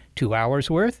down? 2 hours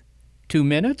worth? 2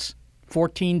 minutes?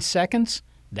 14 seconds?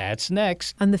 That's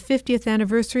next. On the 50th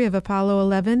anniversary of Apollo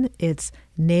 11, it's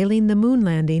Nailing the Moon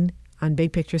Landing on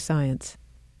Big Picture Science.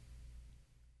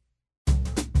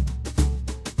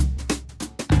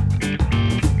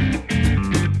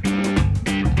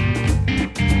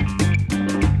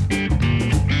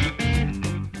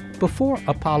 Before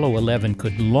Apollo 11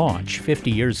 could launch 50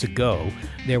 years ago,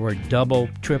 there were double,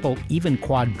 triple, even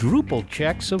quadruple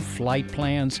checks of flight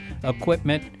plans,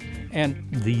 equipment, and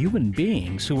the human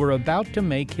beings who were about to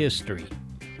make history.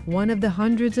 One of the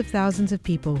hundreds of thousands of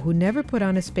people who never put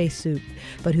on a spacesuit,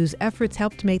 but whose efforts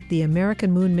helped make the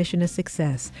American moon mission a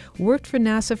success, worked for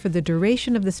NASA for the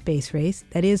duration of the space race,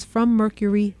 that is, from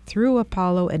Mercury through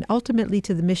Apollo and ultimately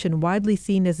to the mission widely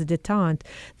seen as a detente,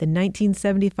 the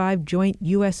 1975 joint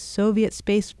U.S.-Soviet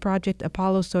space project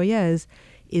Apollo-Soyuz,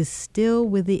 is still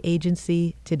with the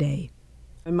agency today.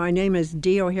 My name is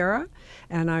Dee O'Hara,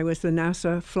 and I was the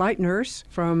NASA flight nurse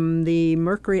from the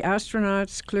Mercury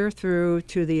astronauts clear through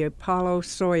to the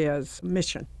Apollo-Soyuz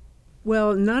mission.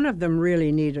 Well, none of them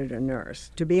really needed a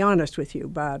nurse, to be honest with you,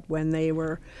 but when they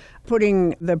were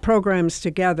putting the programs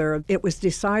together, it was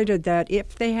decided that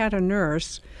if they had a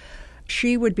nurse,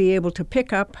 she would be able to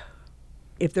pick up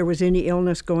if there was any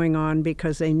illness going on,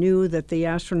 because they knew that the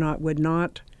astronaut would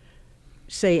not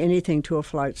say anything to a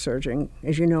flight surgeon.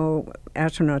 As you know,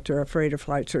 astronauts are afraid of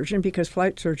flight surgeons because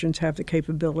flight surgeons have the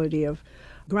capability of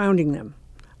grounding them.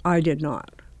 I did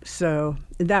not. So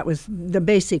that was the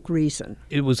basic reason.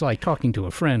 It was like talking to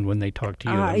a friend when they talked to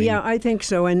you. Yeah, I think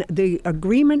so. And the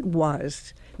agreement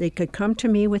was they could come to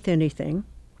me with anything,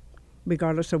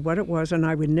 regardless of what it was, and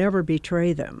I would never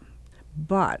betray them.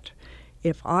 But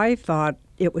if I thought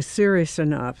it was serious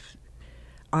enough,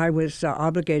 I was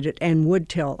obligated and would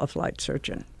tell a flight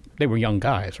surgeon. They were young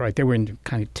guys, right? They were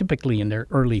kind of typically in their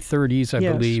early 30s, I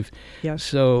believe. Yes.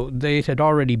 So they had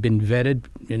already been vetted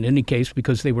in any case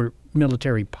because they were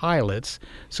military pilots.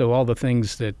 So all the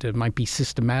things that might be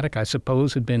systematic, I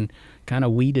suppose, had been kind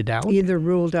of weeded out. Either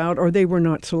ruled out or they were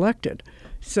not selected.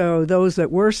 So those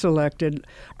that were selected,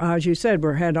 as you said,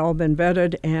 had all been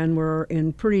vetted and were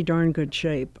in pretty darn good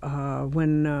shape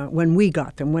when we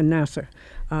got them, when NASA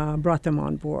brought them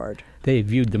on board. They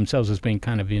viewed themselves as being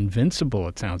kind of invincible,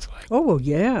 it sounds like. Oh, well,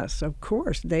 yes, of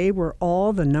course. They were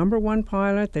all the number one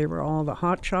pilot. They were all the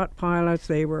hotshot pilots.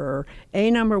 They were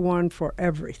number one for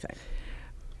everything.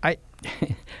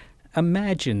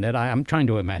 Imagine that I'm trying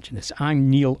to imagine this. I'm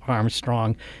Neil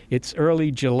Armstrong. It's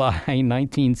early July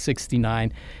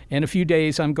 1969. In a few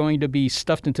days, I'm going to be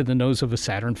stuffed into the nose of a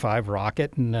Saturn V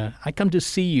rocket, and I come to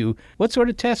see you. What sort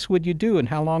of tests would you do, and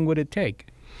how long would it take?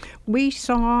 We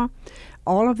saw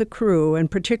all of the crew, and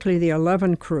particularly the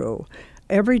 11 crew,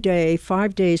 every day,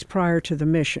 5 days prior to the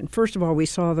mission. First of all, we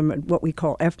saw them at what we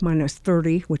call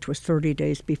F-30, which was 30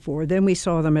 days before. Then we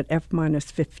saw them at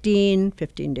F-15,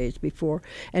 15 days before,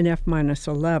 and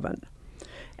F-11.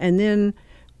 And then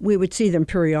we would see them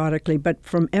periodically, but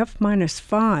from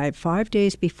F-5, 5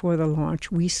 days before the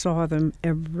launch, we saw them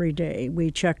every day.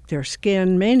 We checked their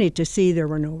skin, mainly to see there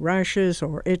were no rashes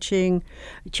or itching,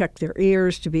 checked their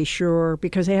ears to be sure,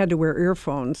 because they had to wear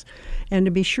earphones, and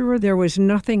to be sure there was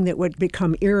nothing that would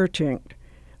become irritating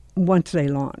once they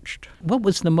launched. What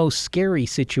was the most scary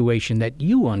situation that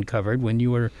you uncovered when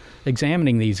you were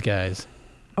examining these guys?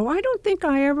 Oh, I don't think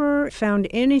I ever found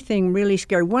anything really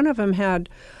scary. One of them had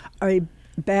a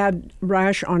bad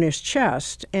rash on his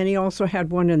chest, and he also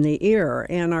had one in the ear.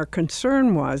 And our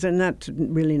concern was, and that's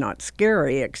really not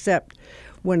scary, except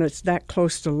when it's that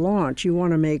close to launch, you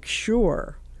want to make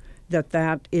sure that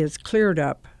that is cleared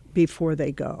up before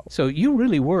they go. So you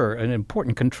really were an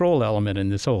important control element in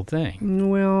this whole thing.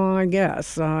 Well, I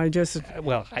guess. I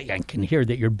can hear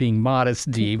that you're being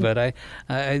modest, Dee, but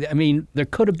I mean, there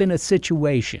could have been a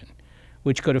situation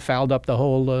which could have fouled up the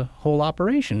whole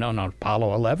operation on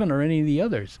Apollo 11 or any of the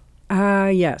others.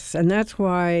 Yes, and that's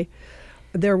why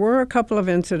there were a couple of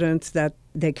incidents that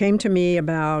they came to me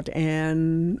about,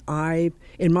 and I,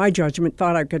 in my judgment,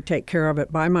 thought I could take care of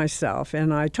it by myself.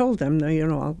 And I told them,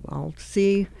 I'll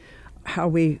see how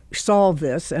we solve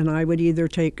this, and I would either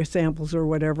take samples or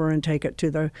whatever and take it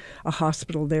to a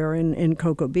hospital there in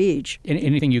Cocoa Beach.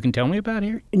 Anything you can tell me about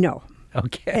here? No.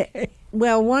 Okay.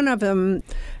 Well, one of them,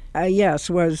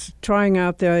 was trying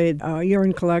out the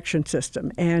urine collection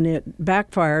system, and it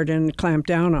backfired and clamped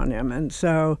down on him. And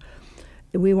so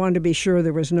we wanted to be sure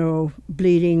there was no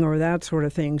bleeding or that sort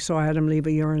of thing, so I had him leave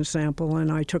a urine sample,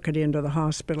 and I took it into the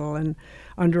hospital, and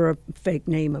under a fake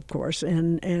name, of course,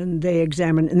 and they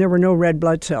examined, and there were no red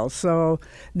blood cells. So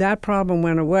that problem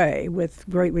went away with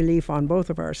great relief on both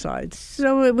of our sides.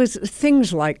 So it was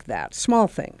things like that, small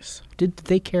things. Did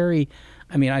they carry,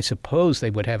 I suppose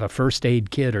they would have a first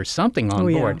aid kit or something on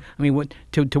board. Yeah.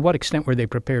 To what extent were they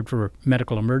prepared for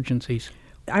medical emergencies?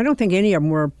 I don't think any of them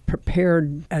were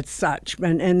prepared as such.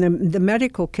 And the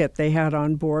medical kit they had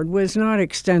on board was not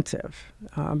extensive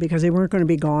because they weren't going to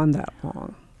be gone that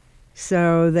long.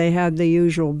 So they had the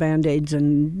usual Band-Aids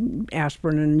and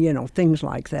aspirin and, things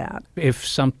like that. If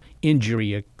some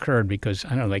injury occurred because,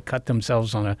 they cut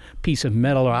themselves on a piece of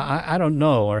metal, or I don't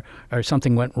know, or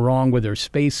something went wrong with their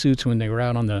spacesuits when they were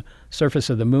out on the surface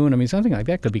of the moon, something like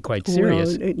that could be quite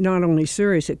serious. Well, not only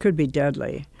serious, it could be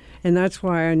deadly. And that's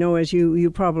why I know, as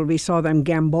you probably saw them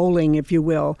gamboling, if you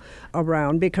will,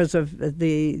 around because of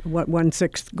the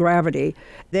 1/6 gravity.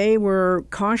 They were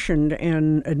cautioned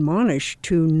and admonished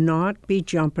to not be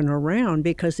jumping around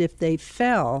because if they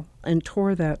fell and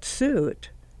tore that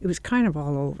suit, it was kind of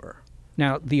all over.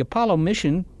 Now, the Apollo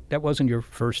mission, that wasn't your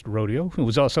first rodeo. It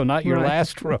was also not your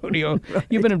last rodeo. Right.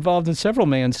 You've been involved in several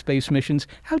manned space missions.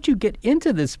 How'd you get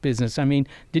into this business?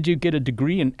 Did you get a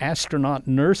degree in astronaut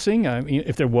nursing,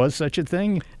 if there was such a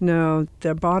thing? No,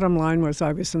 the bottom line was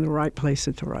I was in the right place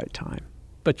at the right time.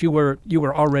 But you were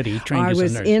already trained as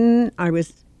a nurse. I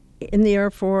was in the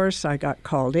Air Force. I got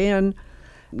called in.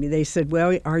 They said,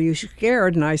 well, are you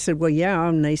scared? And I said, well, yeah.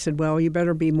 And they said, well, you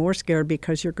better be more scared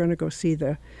because you're going to go see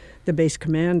the base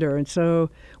commander. And so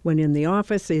went in the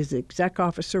office, his exec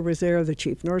officer was there, the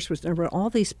chief nurse was there, all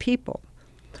these people.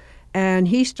 And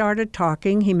he started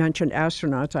talking. He mentioned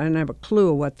astronauts. I didn't have a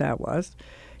clue what that was.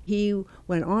 He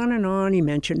went on and on. He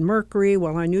mentioned Mercury.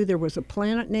 Well, I knew there was a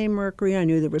planet named Mercury. I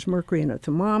knew there was Mercury in a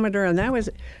thermometer. And that was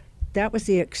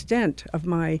the extent of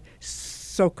my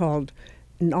so-called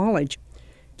knowledge.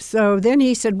 So then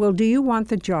he said, well, do you want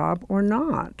the job or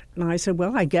not? And I said,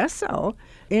 well, I guess so.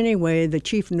 Anyway, the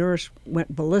chief nurse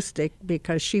went ballistic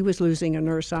because she was losing a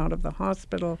nurse out of the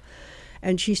hospital.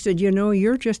 And she said,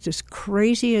 you're just as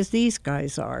crazy as these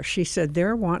guys are. She said,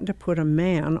 they're wanting to put a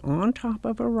man on top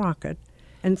of a rocket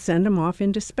and send him off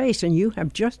into space, and you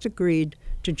have just agreed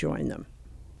to join them.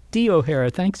 Dee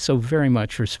O'Hara, thanks so very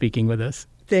much for speaking with us.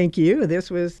 Thank you. This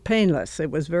was painless.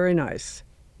 It was very nice.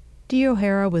 Dee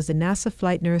O'Hara was a NASA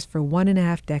flight nurse for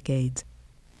 1.5 decades.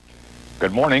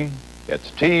 Good morning.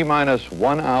 It's T-minus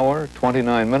 1 hour,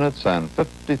 29 minutes, and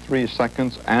 53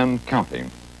 seconds and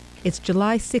counting. It's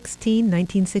July 16,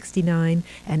 1969,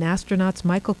 and astronauts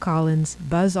Michael Collins,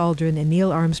 Buzz Aldrin, and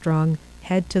Neil Armstrong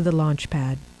head to the launch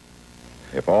pad.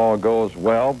 If all goes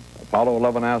well, Apollo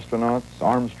 11 astronauts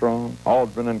Armstrong,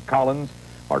 Aldrin, and Collins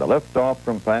are to lift off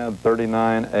from Pad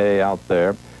 39A out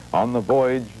there on the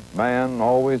voyage man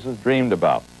always has dreamed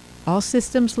about. All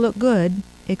systems look good,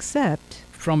 except...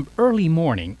 From early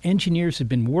morning, engineers have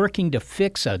been working to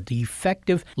fix a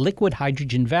defective liquid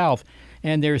hydrogen valve,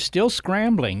 and they're still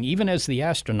scrambling, even as the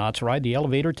astronauts ride the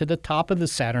elevator to the top of the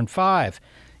Saturn V.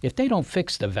 If they don't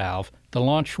fix the valve, the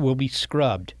launch will be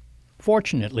scrubbed.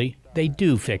 Fortunately, they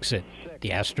do fix it. The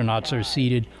astronauts are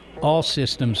seated. All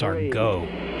systems are go.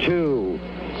 2,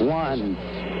 1,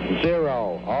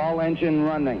 0. All engine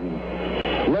running.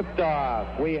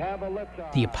 Liftoff. We have a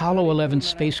liftoff. The Apollo 11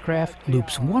 spacecraft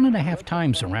loops 1.5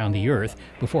 times around the Earth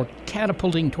before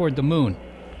catapulting toward the moon.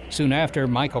 Soon after,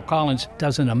 Michael Collins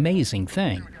does an amazing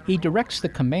thing. He directs the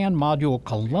command module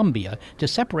Columbia to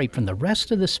separate from the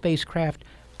rest of the spacecraft,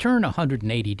 turn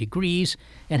 180 degrees,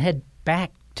 and head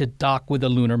back to dock with the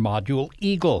lunar module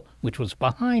Eagle, which was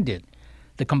behind it.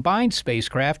 The combined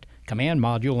spacecraft, command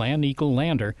module and Eagle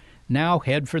lander, now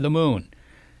head for the moon.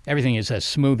 Everything is as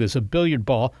smooth as a billiard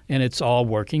ball, and it's all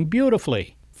working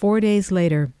beautifully. 4 days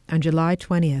later, on July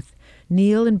 20th,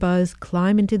 Neil and Buzz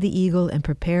climb into the Eagle and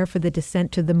prepare for the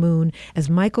descent to the moon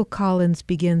as Michael Collins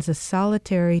begins a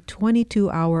solitary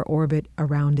 22-hour orbit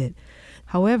around it.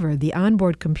 However, the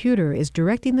onboard computer is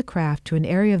directing the craft to an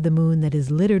area of the moon that is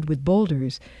littered with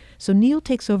boulders, so Neil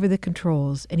takes over the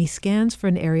controls and he scans for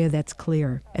an area that's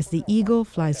clear as the Eagle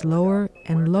flies lower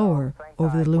and lower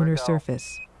over the lunar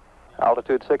surface.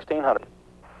 Altitude 1600.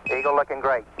 Eagle looking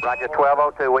great. Roger,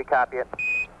 1202, we copy it.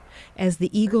 As the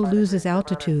Eagle loses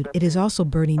altitude, it is also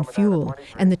burning fuel,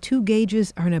 and the two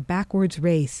gauges are in a backwards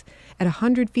race. At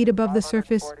 100 feet above the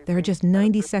surface, there are just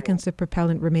 90 seconds of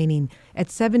propellant remaining. At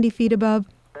 70 feet above,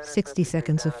 60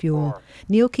 seconds of fuel.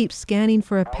 Neil keeps scanning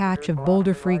for a patch of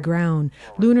boulder-free ground.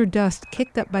 Lunar dust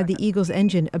kicked up by the Eagle's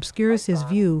engine obscures his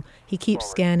view. He keeps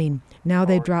scanning. Now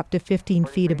they've dropped to 15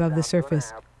 feet above the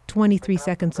surface. 23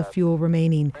 seconds of fuel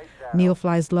remaining. Neil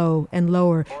flies low and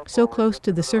lower, so close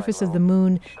to the surface of the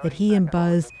moon that he and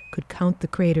Buzz could count the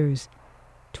craters.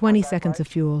 20 seconds of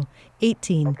fuel.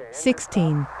 18,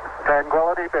 16.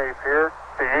 Tranquility Base here.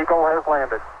 The Eagle has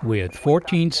landed. With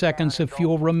 14 seconds of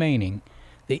fuel remaining,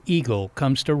 the Eagle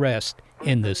comes to rest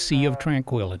in the Sea of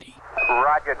Tranquility.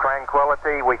 Roger,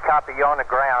 Tranquility. We copy you on the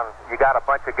ground. You got a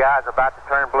bunch of guys about to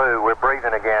turn blue. We're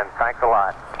breathing again. Thanks a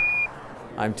lot.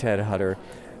 I'm Ted Hutter,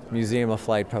 Museum of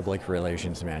Flight Public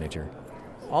Relations Manager.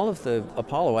 All of the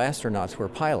Apollo astronauts were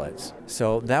pilots,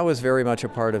 so that was very much a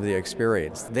part of the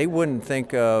experience. They wouldn't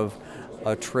think of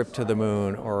a trip to the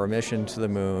moon or a mission to the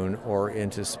moon or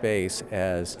into space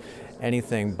as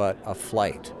anything but a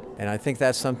flight. And I think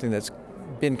that's something that's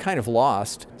been kind of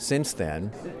lost since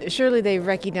then. Surely they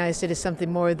recognized it as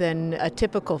something more than a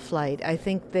typical flight. I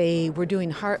think they were doing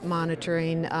heart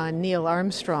monitoring on Neil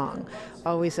Armstrong,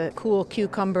 always a cool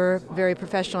cucumber, very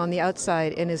professional on the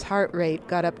outside, and his heart rate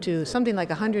got up to something like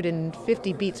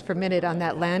 150 beats per minute on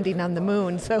that landing on the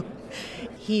moon. So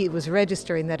he was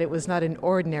registering that it was not an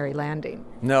ordinary landing.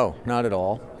 No, not at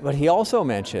all. But he also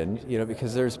mentioned,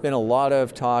 because there's been a lot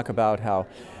of talk about how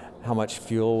much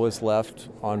fuel was left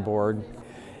on board.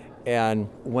 And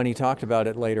when he talked about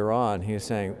it later on, he was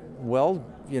saying, well,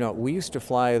 we used to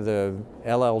fly the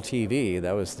LLTV,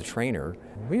 that was the trainer.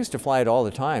 We used to fly it all the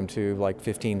time to like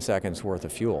 15 seconds worth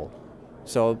of fuel.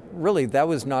 So really, that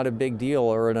was not a big deal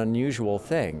or an unusual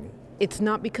thing. It's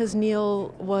not because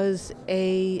Neil was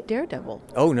a daredevil.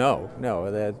 Oh, no,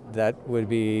 that would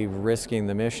be risking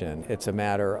the mission. It's a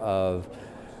matter of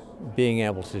being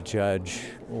able to judge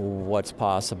what's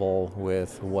possible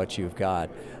with what you've got.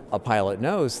 A pilot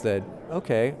knows that,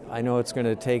 okay, I know it's going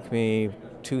to take me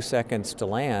 2 seconds to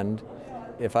land.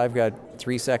 If I've got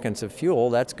 3 seconds of fuel,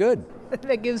 that's good.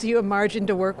 That gives you a margin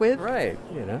to work with? Right,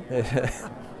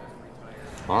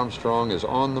 Armstrong is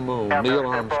on the moon. Neil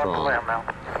Armstrong,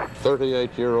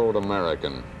 38-year-old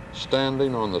American,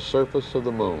 standing on the surface of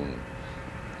the moon.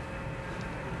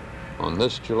 On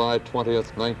this July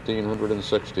 20th,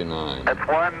 1969. That's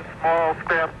one small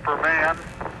step for man,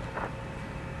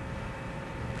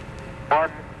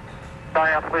 one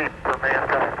giant leap for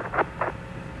mankind.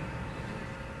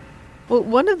 Well,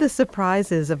 one of the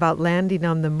surprises about landing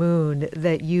on the moon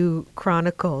that you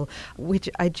chronicle, which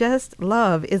I just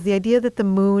love, is the idea that the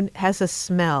moon has a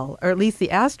smell, or at least the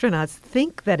astronauts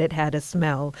think that it had a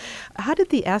smell. How did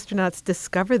the astronauts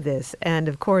discover this? And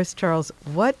of course, Charles,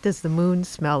 what does the moon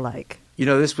smell like?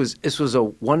 This was a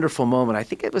wonderful moment. I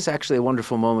think it was actually a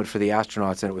wonderful moment for the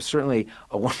astronauts, and it was certainly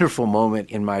a wonderful moment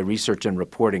in my research and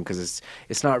reporting because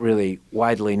it's not really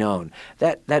widely known.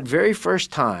 That very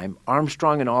first time,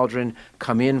 Armstrong and Aldrin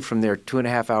come in from their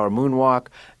 2.5-hour moonwalk,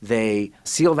 they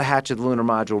seal the hatch of the lunar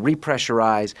module,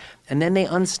 repressurize, and then they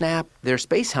unsnap their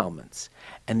space helmets.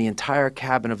 And the entire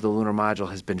cabin of the lunar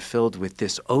module has been filled with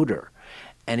this odor.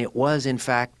 And it was, in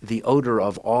fact, the odor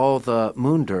of all the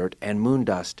moon dirt and moon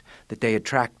dust that they had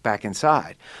tracked back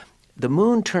inside. The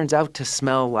moon turns out to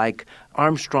smell like,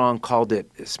 Armstrong called it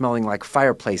smelling like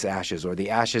fireplace ashes or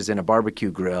the ashes in a barbecue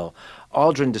grill.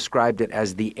 Aldrin described it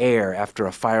as the air after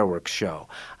a fireworks show,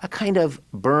 a kind of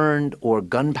burned or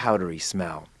gunpowdery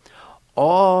smell.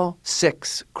 All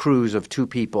 6 crews of 2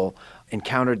 people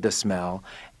encountered the smell.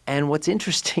 And what's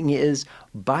interesting is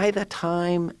by the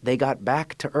time they got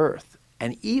back to Earth,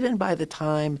 and even by the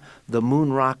time the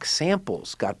moon rock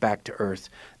samples got back to Earth,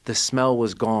 the smell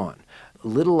was gone.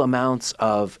 Little amounts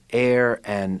of air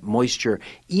and moisture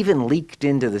even leaked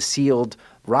into the sealed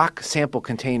rock sample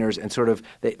containers and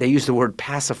they use the word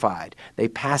pacified. They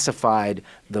pacified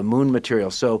the moon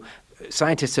material. So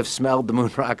scientists have smelled the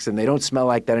moon rocks and they don't smell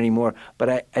like that anymore.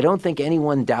 But I don't think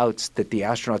anyone doubts that the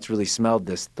astronauts really smelled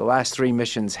this. The last 3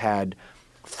 missions had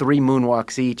 3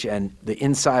 moonwalks each, and the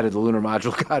inside of the lunar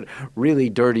module got really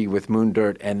dirty with moon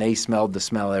dirt, and they smelled the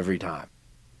smell every time.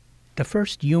 The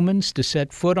first humans to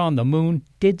set foot on the moon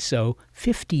did so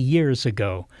 50 years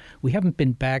ago. We haven't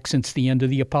been back since the end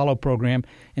of the Apollo program,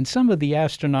 and some of the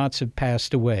astronauts have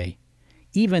passed away.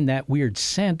 Even that weird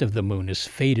scent of the moon has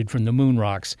faded from the moon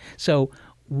rocks. So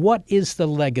what is the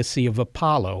legacy of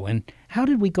Apollo, and how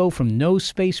did we go from no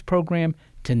space program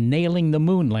to nailing the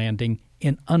moon landing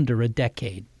in under a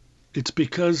decade? It's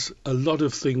because a lot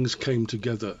of things came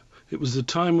together. It was the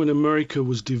time when America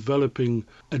was developing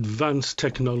advanced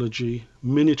technology,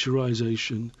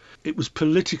 miniaturization. It was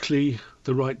politically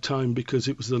the right time because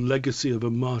it was the legacy of a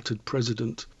martyred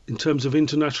president. In terms of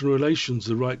international relations,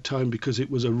 the right time because it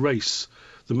was a race,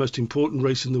 the most important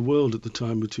race in the world at the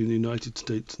time between the United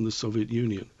States and the Soviet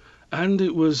Union. And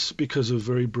it was because of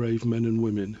very brave men and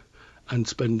women. and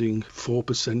spending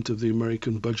 4% of the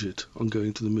American budget on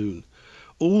going to the moon.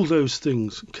 All those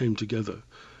things came together.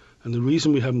 And the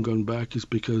reason we haven't gone back is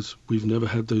because we've never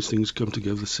had those things come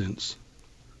together since.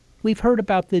 We've heard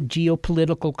about the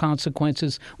geopolitical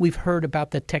consequences. We've heard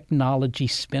about the technology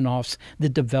spin-offs, the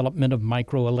development of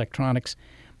microelectronics.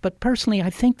 But personally,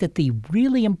 I think that the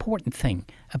really important thing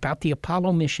about the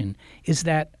Apollo mission is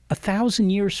that 1,000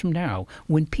 years from now,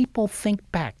 when people think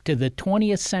back to the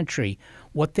 20th century,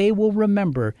 what they will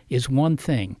remember is one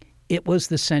thing. It was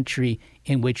the century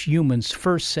in which humans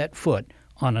first set foot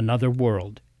on another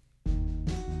world.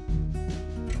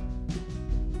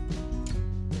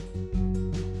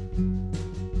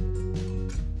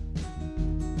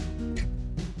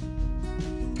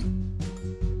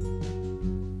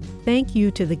 Thank you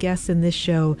to the guests in this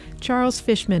show, Charles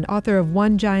Fishman, author of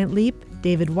One Giant Leap,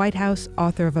 David Whitehouse,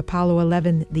 author of Apollo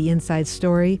 11, The Inside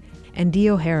Story, and Dee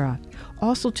O'Hara.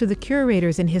 Also to the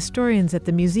curators and historians at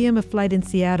the Museum of Flight in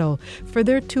Seattle for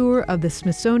their tour of the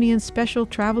Smithsonian Special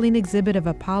Traveling Exhibit of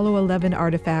Apollo 11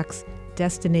 artifacts,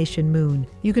 Destination Moon.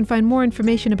 You can find more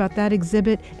information about that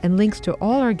exhibit and links to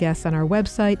all our guests on our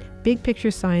website,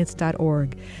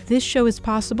 bigpicturescience.org. This show is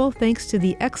possible thanks to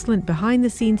the excellent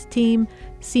behind-the-scenes team,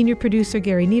 senior producer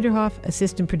Gary Niederhoff,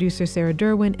 assistant producer Sarah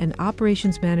Derwin, and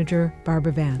operations manager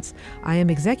Barbara Vance. I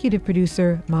am executive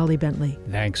producer Molly Bentley.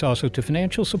 Thanks also to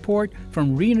financial support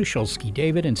from Rena Shulsky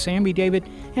David and Sammy David,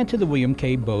 and to the William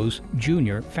K. Bowes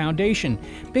Jr. Foundation.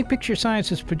 Big Picture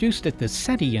Science is produced at the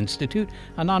SETI Institute,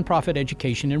 a nonprofit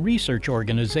education and research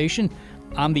organization.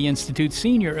 I'm the Institute's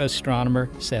senior astronomer,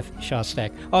 Seth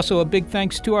Shostak. Also, a big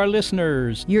thanks to our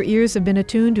listeners. Your ears have been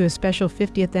attuned to a special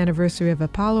 50th anniversary of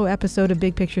Apollo episode of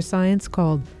Big Picture Science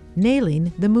called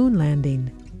Nailing the Moon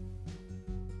Landing.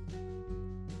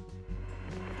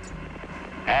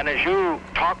 And as you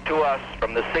talk to us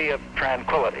from the Sea of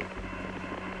Tranquility,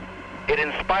 it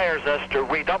inspires us to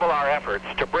redouble our efforts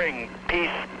to bring peace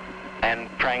and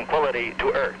tranquility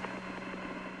to Earth.